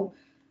 so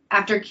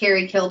after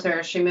Carrie killed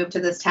her, she moved to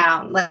this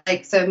town.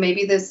 Like, so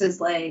maybe this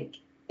is, like,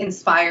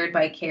 inspired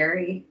by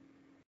Carrie.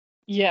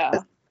 Yeah.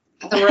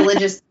 The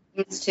religious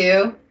themes,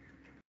 too.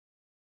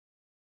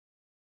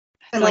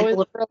 And, like, always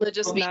the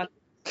religious nuts.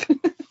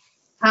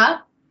 Huh?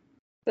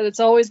 But it's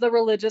always the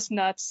religious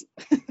nuts.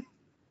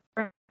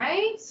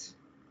 Right?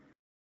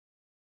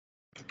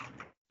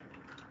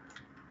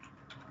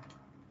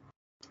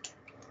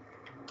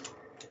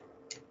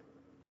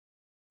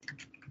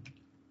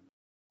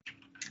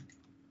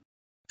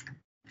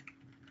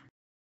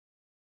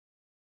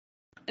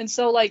 And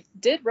so, like,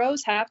 did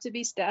Rose have to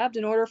be stabbed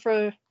in order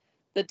for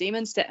the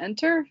demons to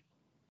enter?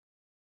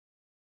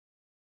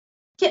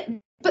 Yeah,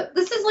 but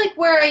this is, like,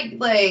 where I,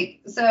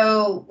 like,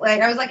 so,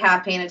 like, I was, like,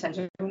 half paying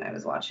attention when I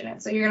was watching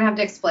it. So you're going to have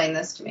to explain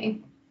this to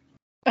me.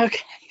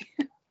 Okay.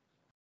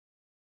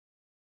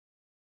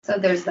 So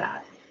there's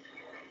that.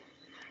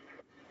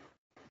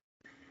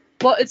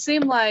 Well, it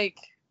seemed like,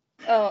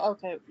 oh,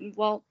 okay.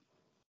 Well,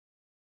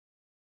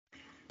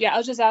 yeah, I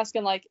was just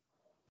asking, like,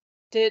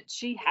 did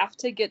she have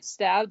to get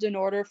stabbed in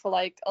order for,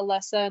 like,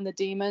 Alessa and the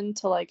demon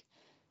to, like,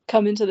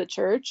 come into the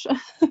church?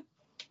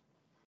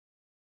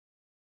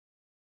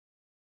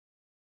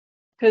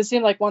 Because it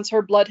seemed like once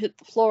her blood hit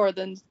the floor,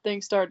 then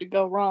things started to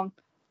go wrong.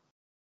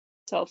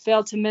 So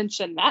failed to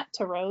mention that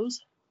to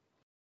Rose.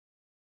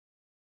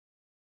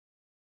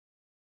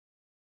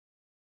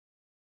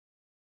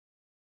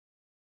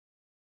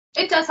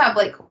 It does have,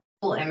 like,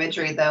 cool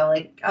imagery, though.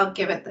 Like, I'll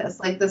give it this.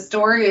 Like, the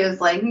story is,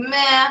 like,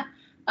 meh.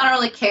 I don't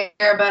really care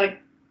about it,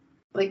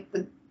 like,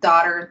 the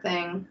daughter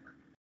thing.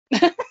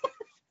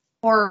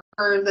 or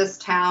this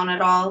town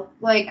at all.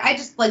 Like, I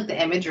just like the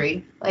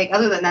imagery. Like,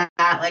 other than that,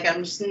 like,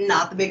 I'm just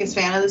not the biggest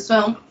fan of this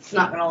film.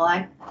 Not gonna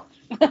lie.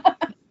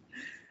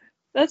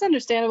 That's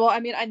understandable. I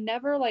mean, I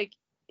never, like,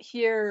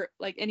 hear,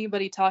 like,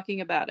 anybody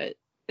talking about it.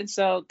 And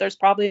so there's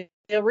probably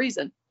a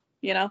reason,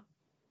 you know?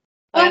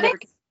 Well, I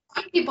think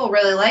some people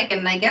really like it,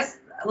 and I guess,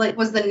 like,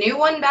 was the new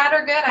one bad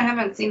or good? I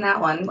haven't seen that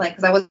one, like,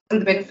 because I wasn't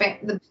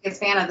the biggest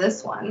fan of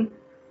this one.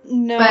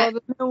 No, but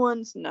the new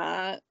one's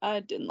not. I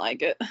didn't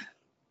like it.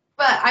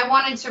 But I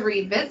wanted to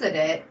revisit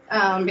it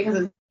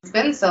because it's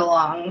been so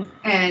long,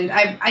 and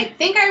I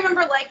think I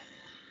remember,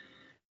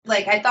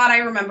 like I thought I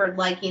remembered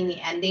liking the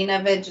ending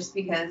of it just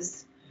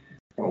because,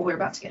 well, we're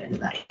about to get into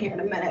that here in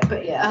a minute,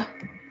 but yeah.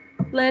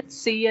 Let's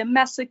see a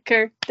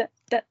massacre. Da,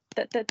 da,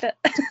 da, da, da.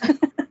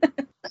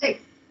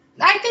 Like,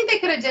 I think they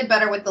could have did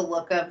better with the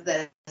look of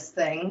this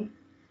thing.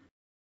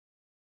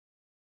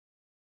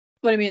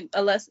 What do you mean,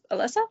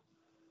 Alessa?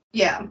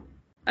 Yeah.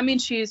 I mean,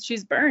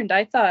 she's burned.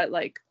 I thought,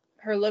 like,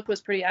 her look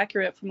was pretty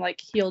accurate from,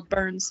 like, healed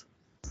burns.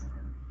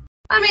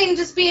 I mean,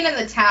 just being in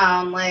the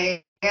town,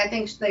 like, I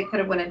think they could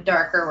have went a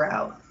darker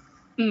route.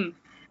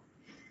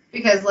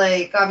 Because,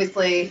 like,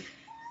 obviously,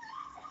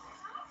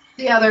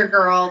 the other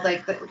girl,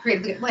 like, the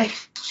created, like,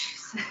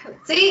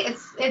 see,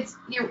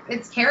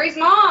 it's Carrie's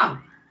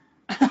mom.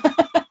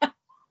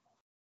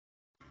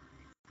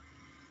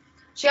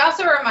 She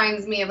also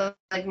reminds me of,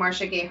 like,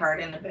 Marcia Gay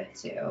Harden a bit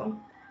too.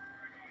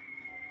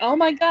 Oh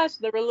my gosh,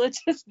 the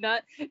religious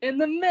nut in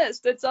the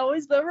mist. It's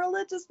always the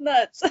religious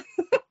nuts.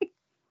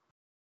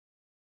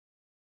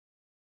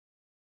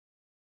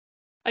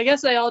 I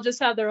guess they all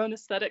just have their own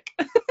aesthetic.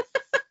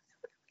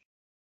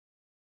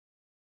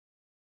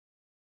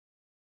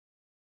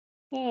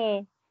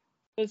 Oh,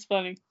 it's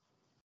funny.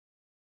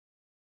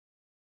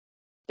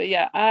 But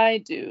yeah,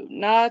 I do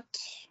not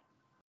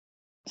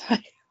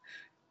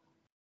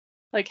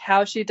like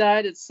how she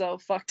died. It's so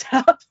fucked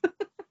up.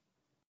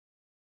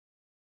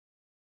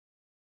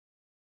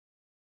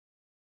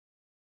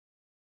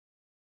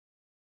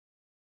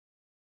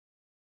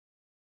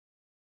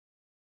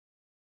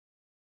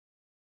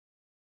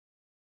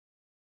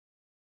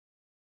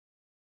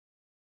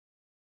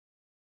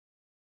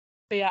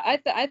 But yeah,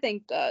 I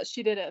think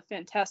she did a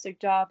fantastic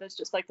job as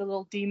just like the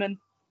little demon.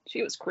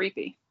 She was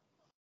creepy.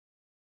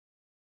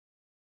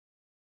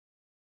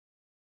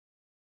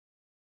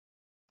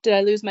 Did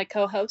I lose my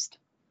co-host?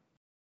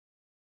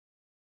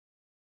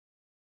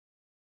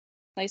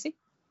 Lacey?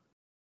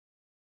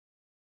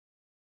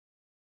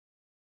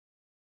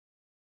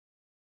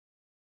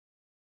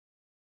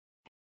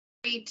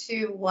 3,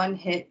 2, 1,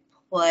 hit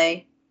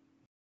play.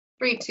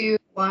 3, 2,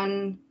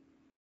 1.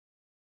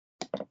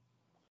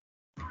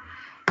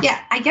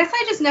 Yeah, I guess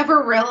I just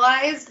never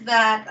realized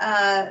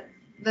that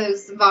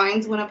those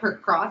vines went up her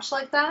crotch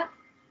like that.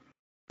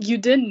 You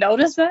didn't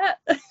notice that?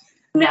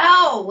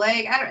 No,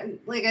 like I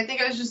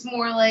think I was just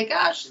more like,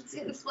 oh, she's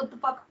getting split the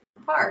fuck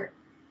apart.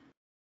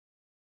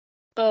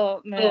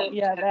 Oh man,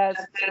 yeah,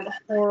 that's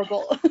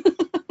horrible.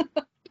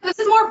 This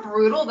is more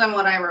brutal than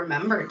what I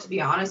remember, to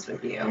be honest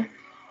with you.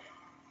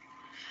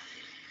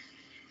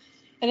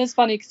 And it's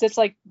funny because it's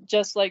like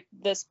just like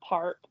this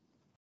part,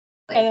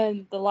 Like, and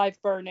then the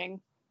life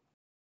burning.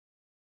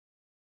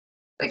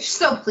 Like she's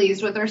so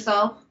pleased with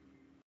herself.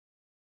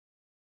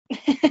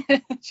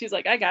 She's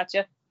like, I got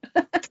you.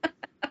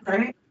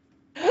 Right?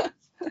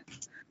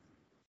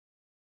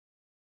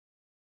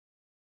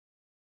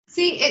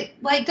 See,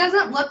 it like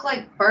doesn't look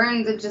like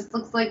burns. It just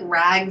looks like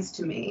rags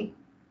to me.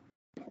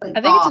 Like,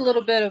 I think it's a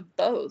little bit of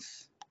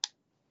both.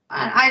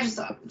 I'm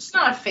just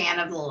not a fan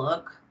of the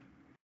look.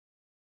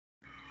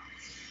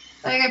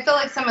 Like I feel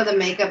like some of the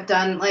makeup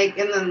done, like,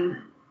 and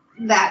then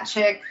that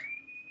chick,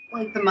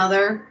 like the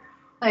mother,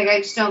 like I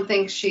just don't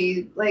think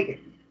she,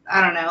 like,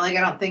 I don't know, like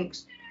I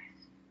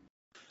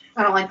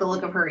don't like the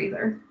look of her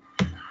either.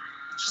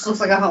 Just looks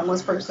like a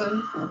homeless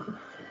person.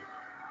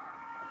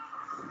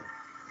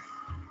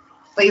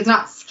 Like it's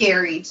not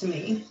scary to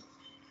me.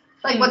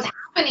 Like what's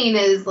happening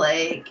is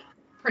like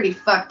pretty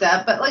fucked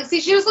up, but like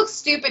see, she just looks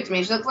stupid to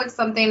me. She looks like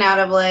something out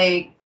of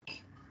like,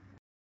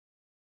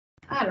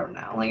 I don't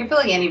know. Like I feel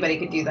like anybody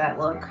could do that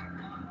look.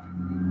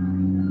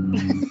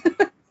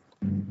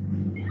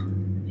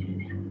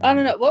 I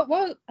don't know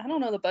what I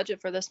don't know the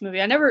budget for this movie.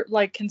 I never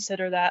like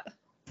consider that.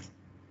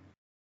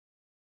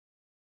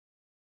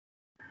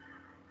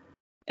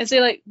 And see,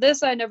 like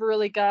this, I never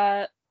really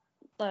got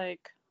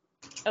like,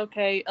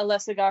 okay,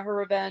 Alessa got her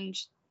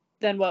revenge.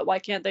 Then what? Why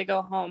can't they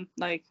go home?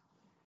 Like,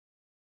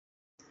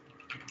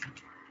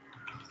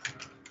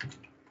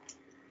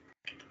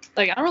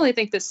 I don't really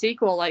think the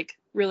sequel like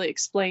really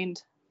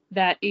explained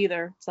that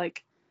either. It's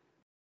like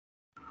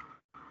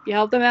you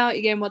helped them out,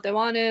 you gave them what they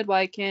wanted.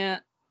 Why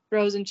can't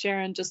Rose and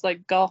Sharon just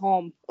like go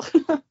home?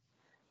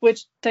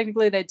 Which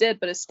technically they did,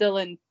 but it's still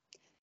in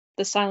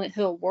the Silent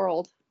Hill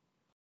world.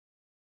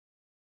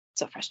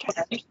 So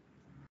frustrating.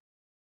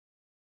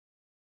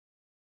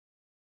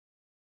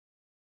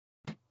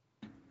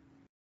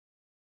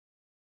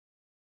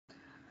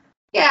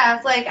 Yeah,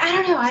 it's like, I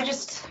don't know, I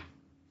just,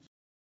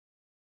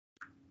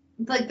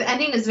 like, the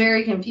ending is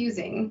very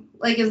confusing.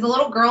 Like, is the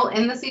little girl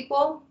in the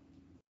sequel?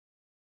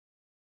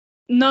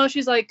 No,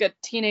 she's like a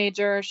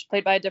teenager. She's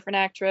played by a different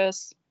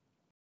actress.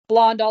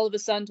 Blonde all of a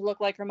sudden to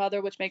look like her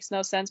mother, which makes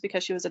no sense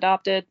because she was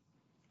adopted.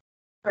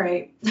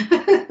 Right.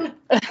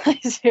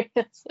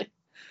 Seriously.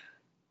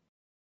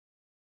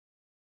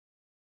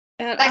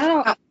 And That I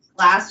don't. came out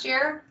last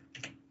year?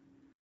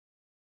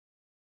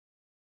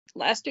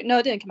 Last year? No,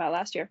 it didn't come out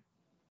last year.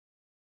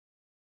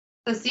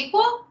 The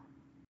sequel?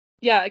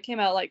 Yeah, it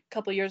came out like a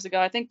couple years ago.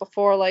 I think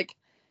before like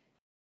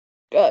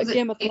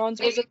Game of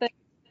Thrones was a thing.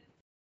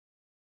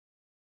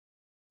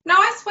 No,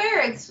 I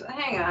swear it's,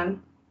 hang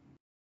on.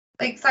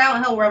 Like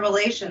Silent Hill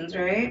Revelations,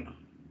 right?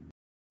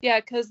 Yeah,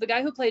 because the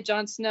guy who played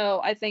Jon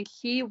Snow, I think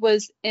he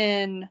was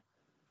in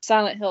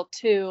Silent Hill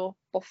 2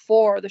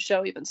 before the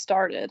show even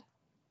started.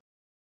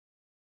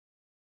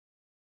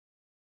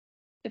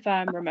 If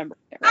I'm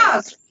remembering it right. Oh,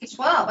 it's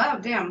 2012. Oh,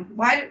 damn.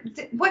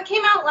 What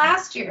came out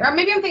last year? Or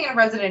maybe I'm thinking of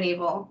Resident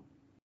Evil.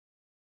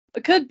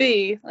 It could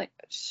be. Like,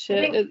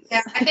 shit.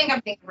 I think I'm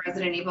thinking of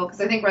Resident Evil,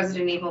 because I think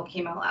Resident Evil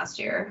came out last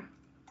year.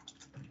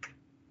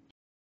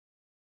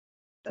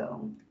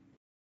 So,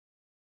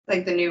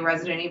 like the new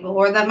Resident Evil.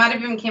 Or that might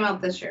have even came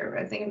out this year.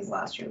 I think it was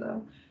last year,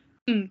 though.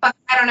 But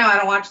I don't know. I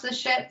don't watch this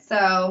shit,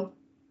 so.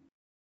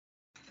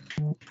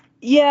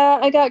 Yeah,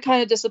 I got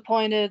kind of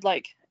disappointed,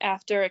 like,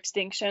 after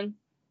Extinction.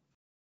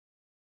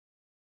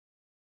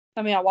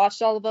 I mean, I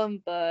watched all of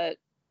them, but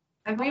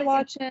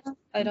rewatching,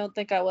 I don't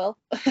think I will.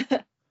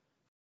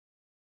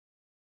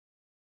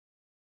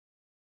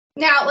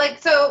 Now,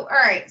 like, so, all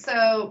right,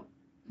 so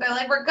they're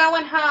like, we're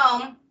going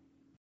home.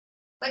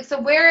 Like,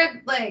 so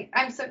where, like,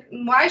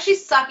 why is she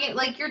sucking,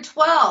 like, you're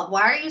 12.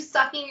 Why are you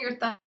sucking your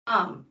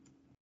thumb?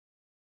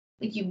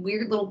 Like, you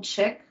weird little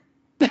chick.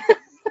 And,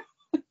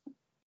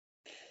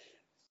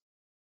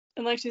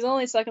 like, she's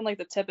only sucking, like,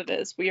 the tip of it.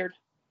 It's weird.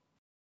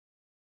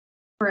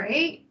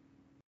 Right?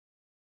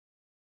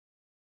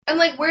 And,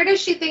 like, where does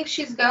she think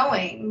she's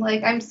going?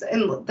 Like, and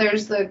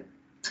there's the...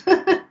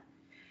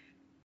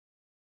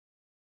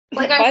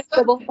 like,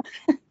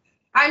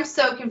 I'm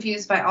so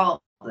confused by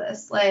all of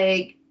this.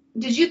 Like,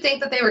 did you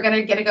think that they were going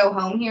to get to go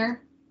home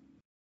here?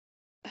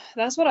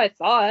 That's what I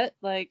thought.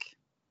 Like,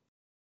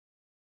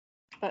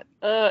 but,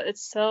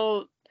 it's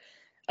so...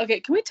 Okay,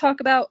 can we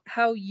talk about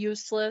how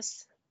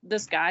useless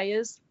this guy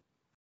is?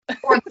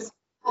 Or this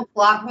whole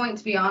plot point,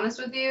 to be honest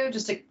with you,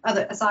 just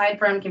aside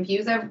from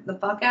confuse the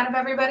fuck out of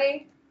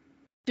everybody?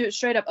 Dude,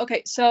 straight up.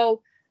 Okay,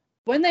 so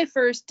when they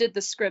first did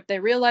the script, they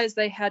realized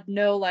they had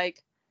no,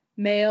 like,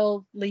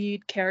 male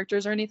lead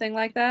characters or anything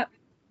like that.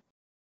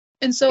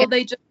 And so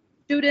they just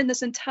shoot in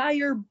this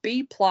entire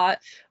B plot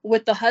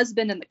with the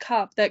husband and the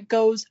cop that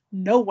goes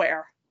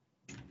nowhere.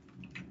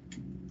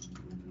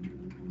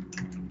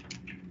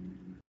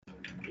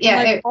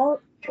 Yeah, Like,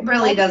 it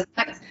really does.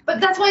 But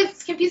that's why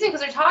it's confusing,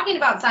 because they're talking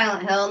about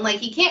Silent Hill, and like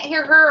he can't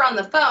hear her on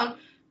the phone.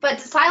 But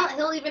does Silent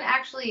Hill even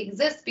actually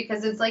exist?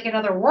 Because it's like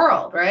another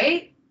world,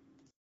 right?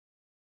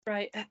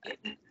 Right.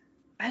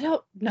 I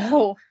don't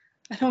know.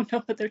 I don't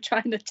know what they're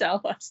trying to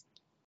tell us.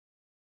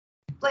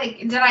 Like,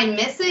 did I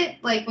miss it?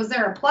 Like, was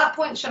there a plot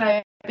point? Should I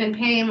have been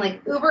paying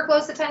like uber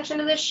close attention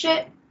to this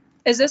shit?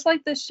 Is this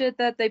like the shit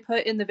that they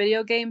put in the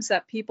video games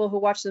that people who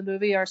watch the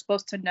movie are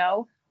supposed to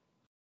know?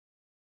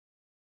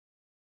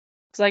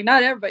 It's like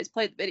not everybody's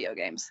played the video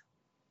games.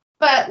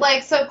 But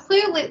like, so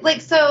clearly,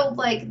 like, so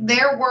like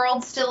their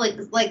world still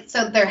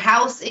so their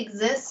house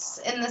exists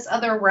in this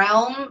other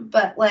realm,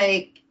 but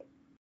like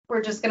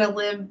we're just gonna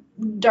live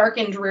dark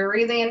and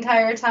dreary the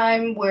entire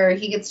time, where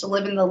he gets to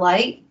live in the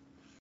light.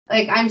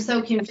 Like, I'm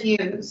so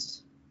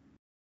confused.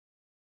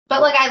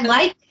 But like, I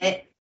like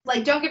it.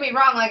 Like, don't get me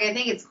wrong. Like, I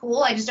think it's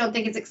cool. I just don't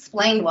think it's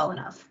explained well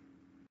enough.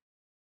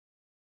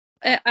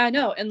 I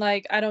know, and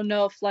like I don't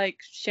know if like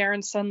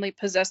Sharon's suddenly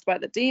possessed by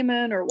the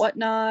demon or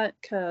whatnot,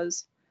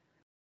 because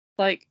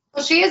like,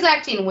 well, she is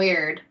acting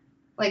weird.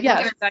 Like, yeah,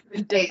 look at she's her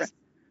acting face. different.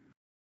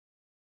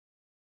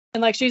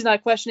 And like she's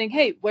not questioning,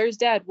 hey, where's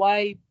Dad?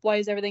 Why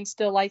is everything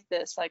still like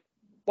this? Like,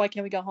 why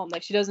can't we go home?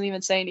 Like, she doesn't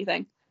even say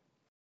anything.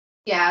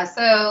 Yeah,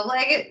 so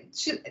like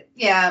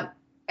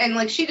and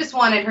like she just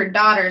wanted her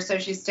daughter, so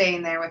she's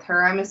staying there with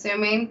her, I'm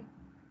assuming.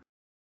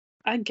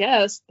 I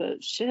guess,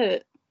 but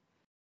shit.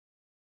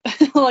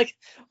 Like,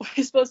 what are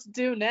you supposed to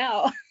do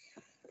now?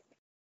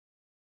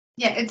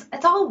 Yeah,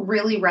 it's all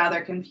really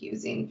rather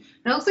confusing.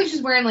 It looks like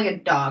she's wearing like a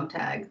dog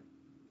tag.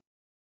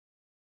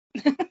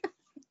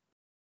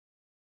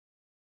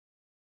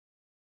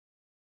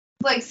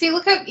 Like, see,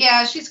 look how,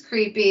 yeah, she's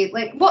creepy.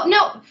 Like, well,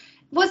 no,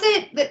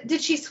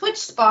 did she switch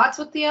spots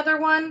with the other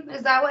one?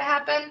 Is that what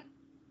happened?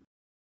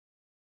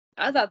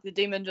 I thought the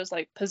demon just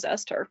like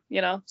possessed her,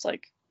 you know? It's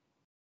like,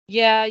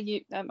 yeah,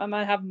 I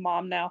might have a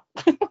mom now.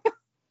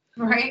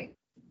 Right?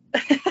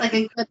 Like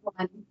a good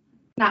one.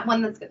 Not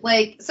one that's good.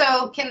 Like,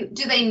 so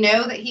do they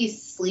know that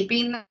he's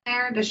sleeping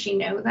there? Does she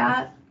know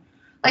that?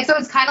 Like, so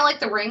it's kind of like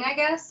The Ring, I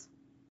guess?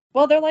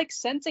 Well, they're like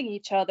sensing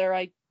each other,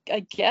 I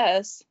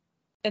guess.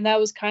 And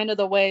that was kind of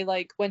the way,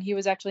 like, when he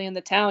was actually in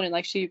the town and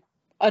like she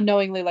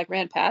unknowingly like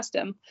ran past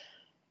him.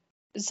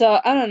 So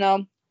I don't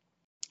know.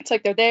 It's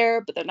like they're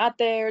there, but they're not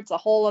there. It's a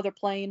whole other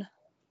plane.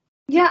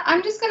 Yeah,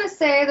 I'm just gonna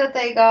say that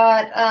they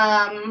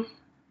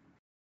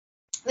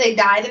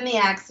died in the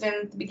accident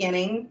at the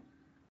beginning.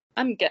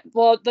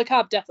 Well, the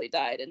cop definitely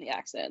died in the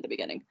accident at the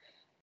beginning.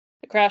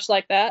 A crash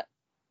like that,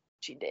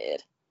 she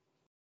did.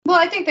 Well,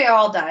 I think they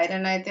all died,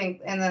 and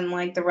then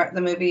like the rest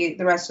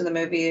of the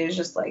movie is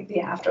just like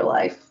the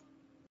afterlife.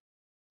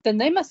 Then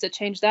they must have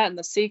changed that in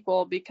the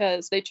sequel,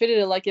 because they treated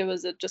it like it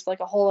was just like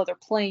a whole other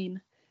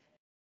plane.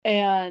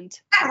 And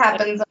that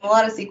happens in a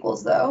lot of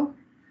sequels, though.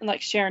 And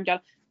like Sharon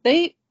got,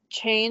 they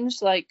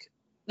changed, like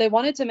they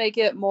wanted to make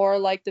it more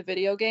like the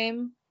video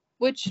game,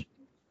 which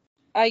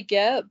I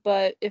get,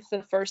 but if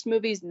the first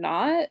movie's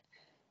not,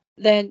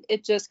 then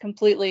it just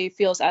completely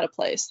feels out of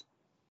place.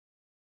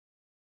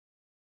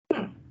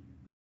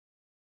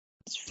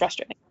 It's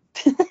frustrating.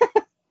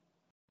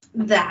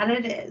 That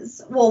it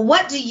is. Well,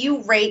 what do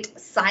you rate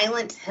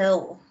Silent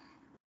Hill?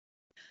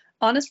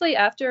 Honestly,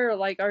 after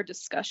like our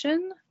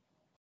discussion,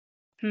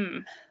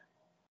 probably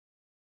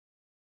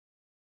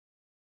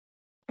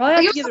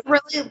like, it was a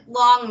really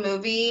long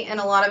movie, and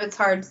a lot of it's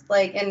hard,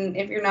 like, and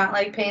if you're not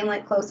like paying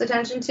like close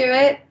attention to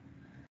it,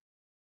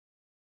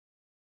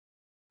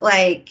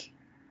 like,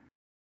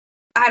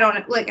 I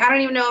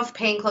don't even know if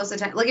paying close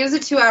attention, like, it was a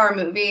 2-hour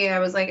movie. I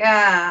was like,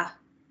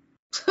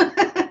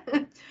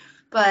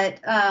 but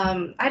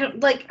I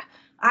don't like.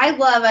 I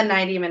love a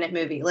 90-minute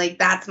movie. Like,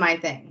 that's my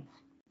thing.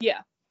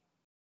 Yeah.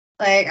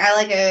 Like, I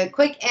like a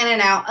quick in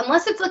and out,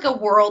 unless it's like a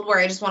world where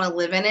I just want to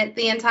live in it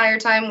the entire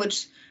time,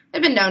 which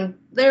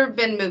there have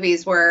been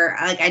movies where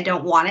like I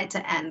don't want it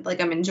to end. Like,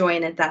 I'm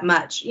enjoying it that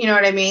much. You know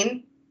what I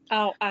mean?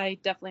 Oh, I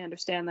definitely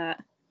understand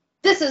that.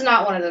 This is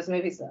not one of those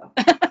movies, though.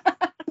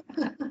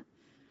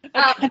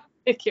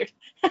 Figured.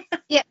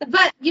 Yeah,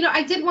 but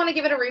I did want to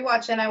give it a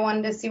rewatch, and I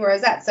wanted to see where I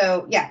was at.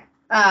 So yeah.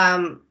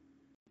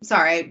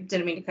 Sorry, I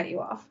didn't mean to cut you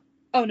off.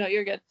 Oh no,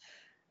 you're good.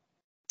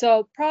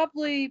 So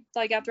probably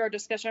like after our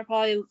discussion, I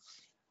probably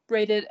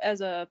rate it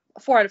as a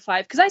 4 out of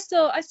 5, because I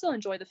still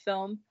enjoy the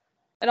film,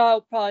 and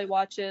I'll probably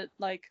watch it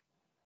like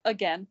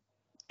again.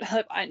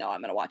 I know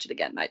I'm gonna watch it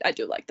again. I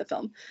do like the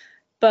film,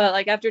 but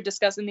like after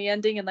discussing the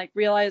ending and like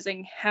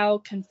realizing how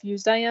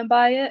confused I am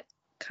by it,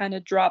 kind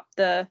of dropped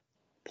the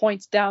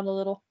points down a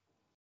little.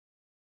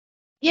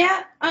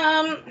 Yeah.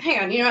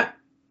 Hang on. You know what?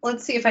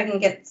 Let's see if I can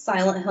get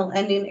Silent Hill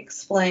ending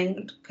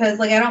explained, because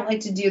like I don't like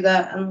to do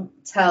that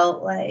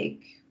until like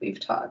we've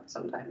talked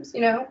sometimes.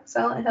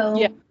 Silent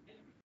Hill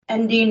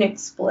ending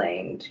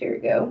explained. Here we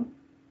go.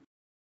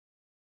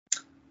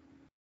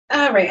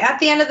 All right. At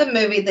the end of the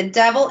movie, the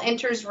devil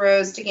enters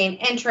Rose to gain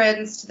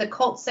entrance to the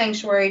cult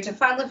sanctuary to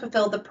finally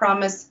fulfill the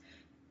promise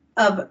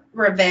of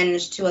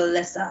revenge to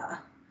Alyssa.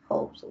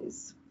 Hold,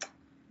 please.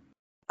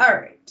 All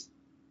right.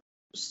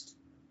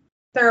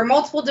 There are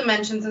multiple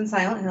dimensions in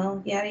Silent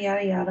Hill. Yada,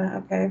 yada,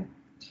 yada. Okay.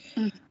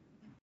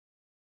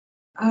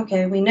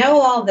 Okay, we know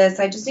all this.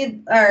 I just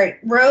need... All right,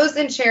 Rose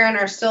and Sharon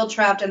are still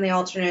trapped in the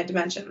alternate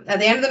dimension. At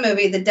the end of the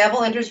movie, the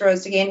devil enters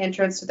Rose to gain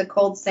entrance to the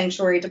cult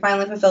sanctuary to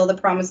finally fulfill the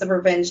promise of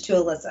revenge to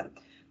Alyssa.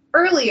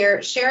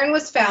 Earlier, Sharon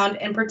was found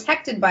and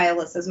protected by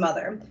Alyssa's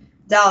mother,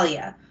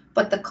 Dahlia,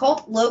 but the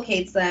cult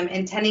locates them,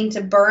 intending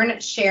to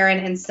burn Sharon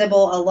and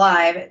Sybil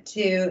alive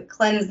to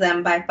cleanse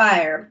them by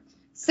fire.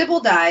 Sybil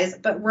dies,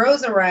 but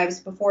Rose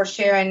arrives before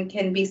Sharon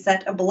can be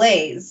set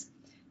ablaze,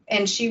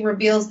 and she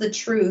reveals the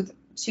truth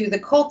to the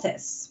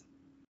cultists.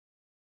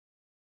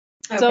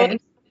 Okay. So,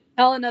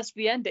 telling us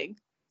the ending.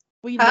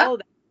 We know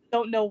that. We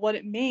don't know what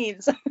it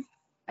means.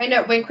 I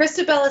know. When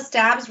Christabella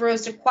stabs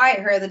Rose to quiet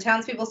her, the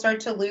townspeople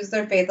start to lose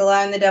their faith,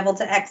 allowing the devil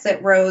to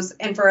exit Rose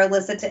and for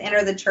Alyssa to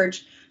enter the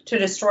church to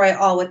destroy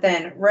all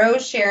within.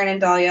 Rose, Sharon,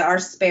 and Dahlia are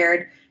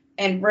spared,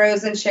 and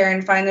Rose and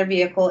Sharon find their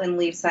vehicle and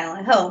leave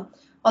Silent Hill.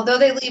 Although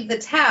they leave the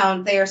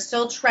town, they are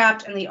still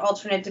trapped in the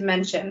alternate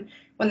dimension.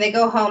 When they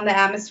go home, the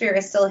atmosphere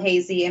is still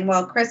hazy, and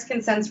while Chris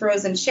can sense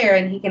Rose and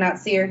Sharon, he cannot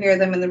see or hear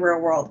them in the real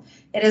world.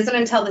 It isn't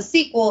until the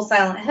sequel,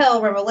 Silent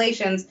Hill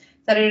Revelations,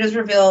 that it is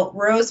revealed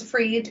Rose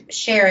freed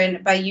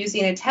Sharon by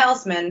using a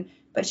talisman,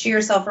 but she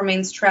herself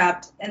remains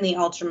trapped in the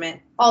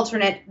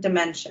alternate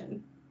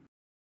dimension.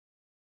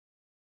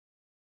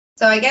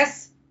 So I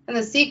guess in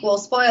the sequel,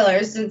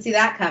 spoilers, didn't see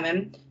that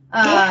coming,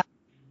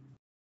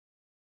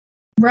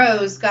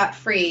 Rose got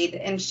freed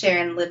and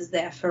Sharon lives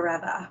there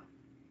forever.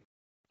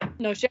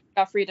 No, Sharon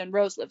got freed and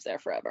Rose lives there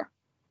forever.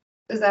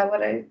 Is that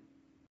what I...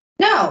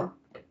 No,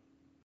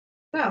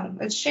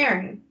 it's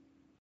Sharon.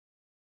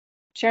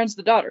 Sharon's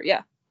the daughter,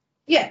 yeah.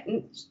 Yeah,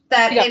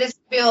 It is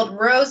revealed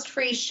Rose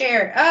free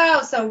Sharon.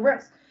 Oh,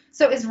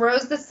 so is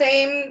Rose the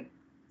same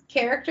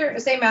character,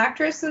 same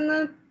actress in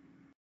the...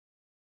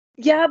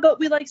 Yeah, but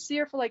we see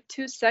her for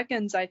 2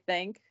 seconds, I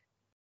think.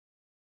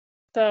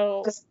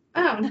 So...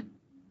 Oh.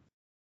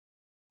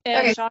 And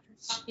okay. Sean,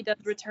 he does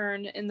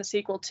return in the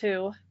sequel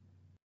too.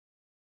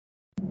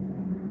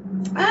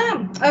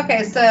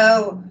 Okay,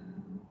 so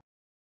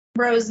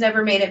Rose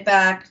never made it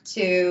back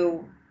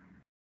to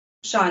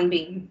Sean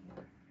Bean.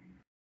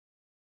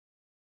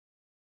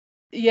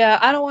 Yeah,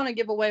 I don't want to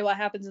give away what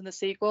happens in the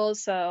sequel,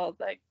 so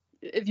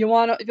if you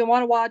want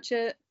to watch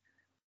it,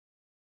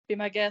 be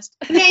my guest.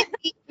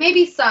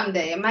 maybe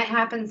someday. It might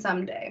happen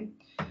someday.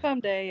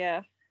 Someday,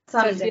 yeah.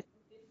 Someday.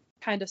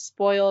 Kind of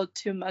spoiled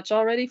too much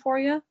already for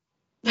you.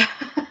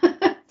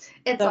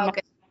 It's all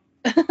good.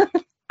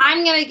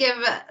 I'm going to give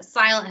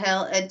Silent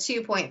Hill a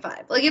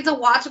 2.5. It's a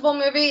watchable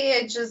movie.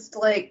 It's just,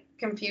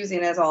 confusing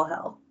as all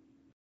hell.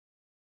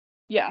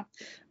 Yeah.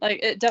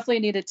 It definitely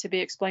needed to be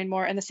explained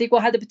more. And the sequel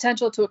had the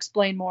potential to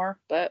explain more,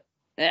 but,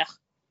 yeah.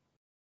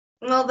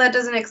 Well, that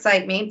doesn't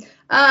excite me.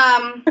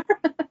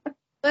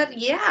 But,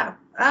 yeah.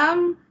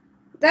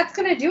 That's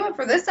going to do it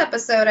for this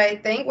episode, I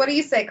think. What do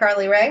you say,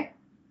 Carly Rae?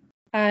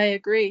 I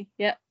agree.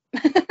 Yep.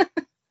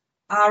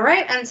 All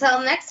right.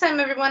 Until next time,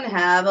 everyone,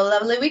 have a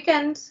lovely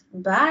weekend.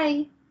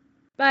 Bye.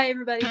 Bye,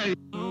 everybody. Why,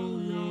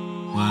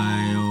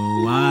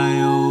 oh,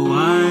 why, oh,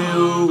 why,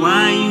 oh,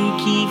 why you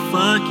keep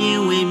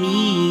fucking with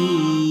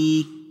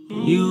me?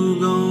 You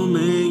gon'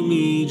 make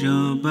me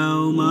jump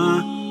out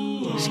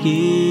my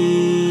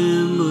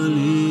skin,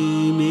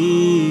 believe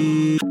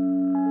me.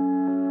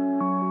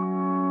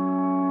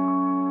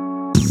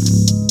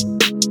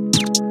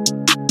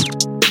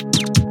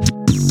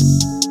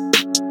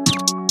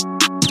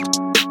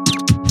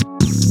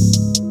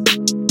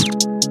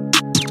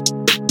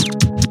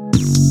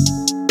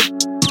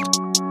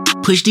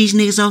 Push these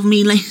niggas off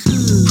me like,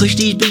 push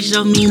these bitches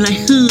off me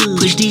like,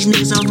 push these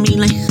niggas off me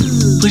like,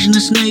 pushing the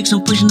snakes,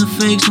 I'm pushing the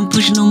fakes, I'm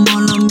pushing them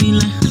all off me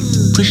like,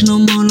 pushing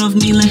them all off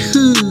me like,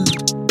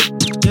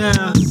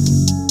 yeah.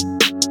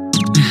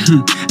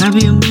 I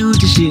be immune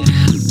to shit,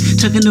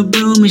 tucking the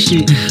broom and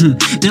shit,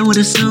 done with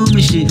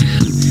assuming shit.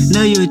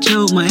 Know you a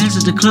joke, my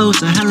answers are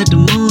close, I holla at the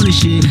moon and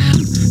shit.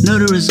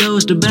 Know the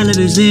results, the ballot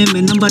is in,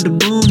 man, I'm about to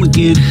boom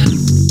again.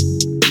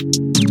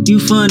 You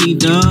funny,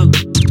 dog.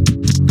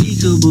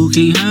 Peekaboo,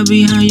 can't hide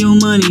behind your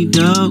money,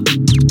 dog.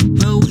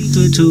 A week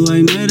or two,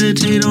 I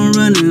meditate on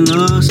running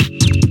lost.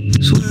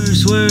 Swerve,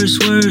 swerve,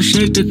 swerve,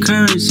 shake the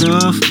currents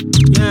off.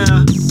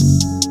 Yeah.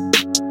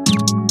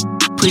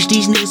 Push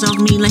these niggas off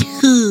me like,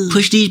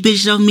 push these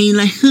bitches off me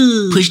like,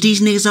 push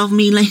these niggas off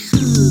me like,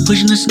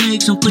 pushing the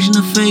snakes, I'm pushing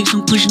the fakes,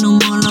 I'm pushing them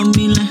all off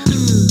me like,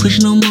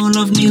 pushing them all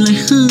off me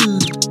like,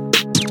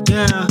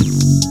 yeah.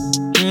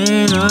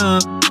 Head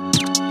up,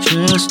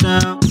 stressed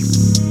out,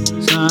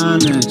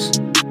 silence.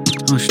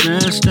 I'm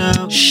stressed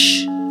out.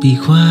 Shh, be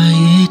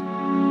quiet.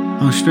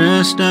 I'm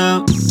stressed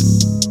out.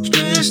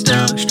 Stressed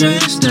out,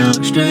 stressed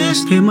out,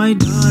 stressed. Pick my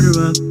daughter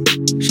up.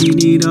 She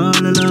need all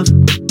the love.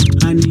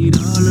 I need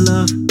all the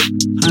love.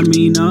 I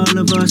mean all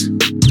of us.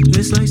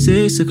 It's like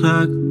 6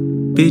 o'clock.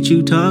 Bitch,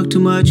 you talk too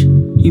much.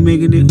 You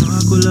making it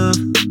awkward, love.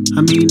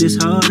 I mean, it's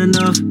hard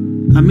enough.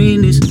 I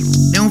mean, it's...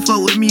 don't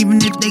fuck with me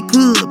even if they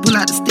could. Pull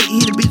out the stick,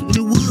 hit a bitch with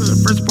the wood.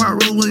 First part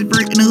road was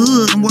breaking the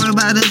hood. Don't worry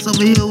about us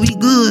over here, we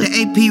good. The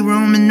AP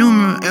Roman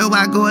numeral,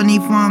 everybody go and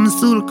need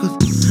pharmaceuticals.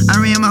 I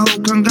ran my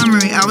whole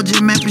conglomerate, I was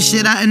just mapping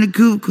shit out in the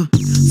cubicle.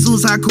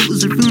 Suicide cool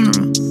is a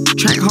funeral.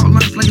 Track hard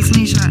lunch like a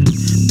slingshot.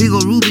 Big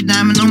ol' ruby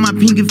diamond on my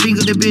pinky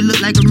finger, that bitch look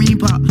like a mini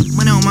pop.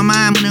 Money on my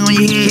mind, money on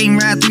your head. Can't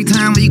ride 3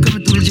 times when you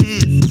coming through the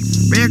chest.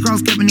 Red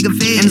Cross kept a nigga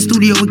fed. In the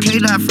studio with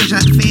K-Dot, fresh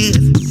out the feds.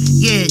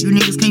 Yeah, you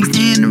niggas can't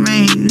stand the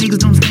rain. You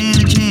niggas don't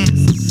stand a chance.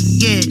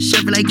 Yeah,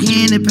 chef it like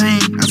candy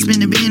paint. I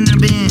spend the bin in the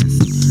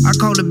bins. I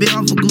call the bill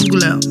off of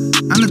Google out.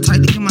 I'm the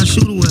type to get my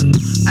shooter well.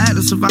 I had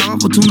to survive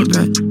off a tuna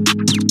pack.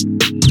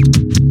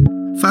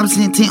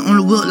 5% tent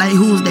on the wheel, like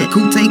who's that?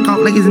 Cool take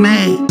off like it's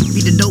mad.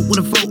 Beat the dope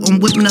with a fork,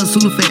 I'm whipping up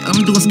Sudafed.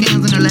 I'm doing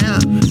scans in the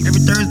lab.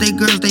 Every Thursday,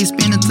 girls, they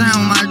spend the time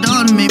with my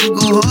daughter, make me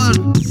go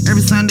harder.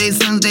 Every Sunday,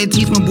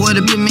 teach my boy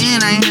to be a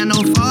man, I ain't had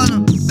no father.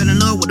 Been in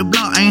love with the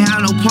block, I ain't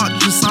had no part.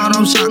 Just sawed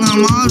off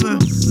shotgun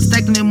Marvin.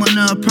 Stacking them on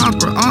the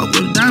proper art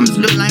with diamonds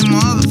look like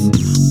Marvin.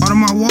 Out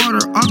of my water,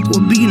 aqua,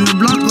 beating the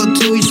block up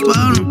till we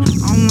spot him.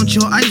 I don't want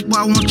your ice,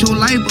 boy, I want your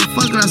life, but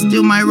fuck it, I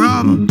still might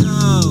rob him.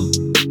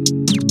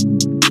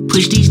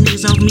 Push these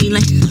niggas off me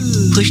like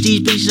push these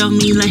bitches off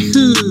me like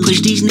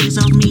push these niggas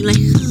off me like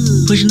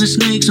pushing the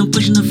snakes, I'm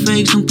pushing the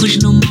fakes, I'm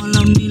pushing them all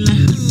off me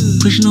like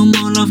pushing them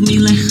all off me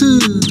like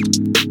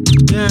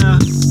yeah.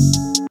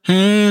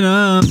 Head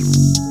up,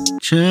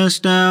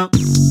 chest out,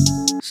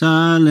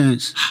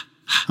 silence.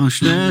 I'm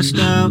stressed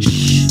out.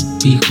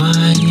 Be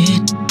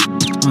quiet.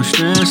 I'm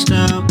stressed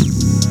out,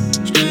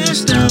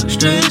 stressed out,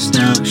 stressed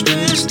out,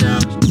 stressed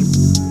out.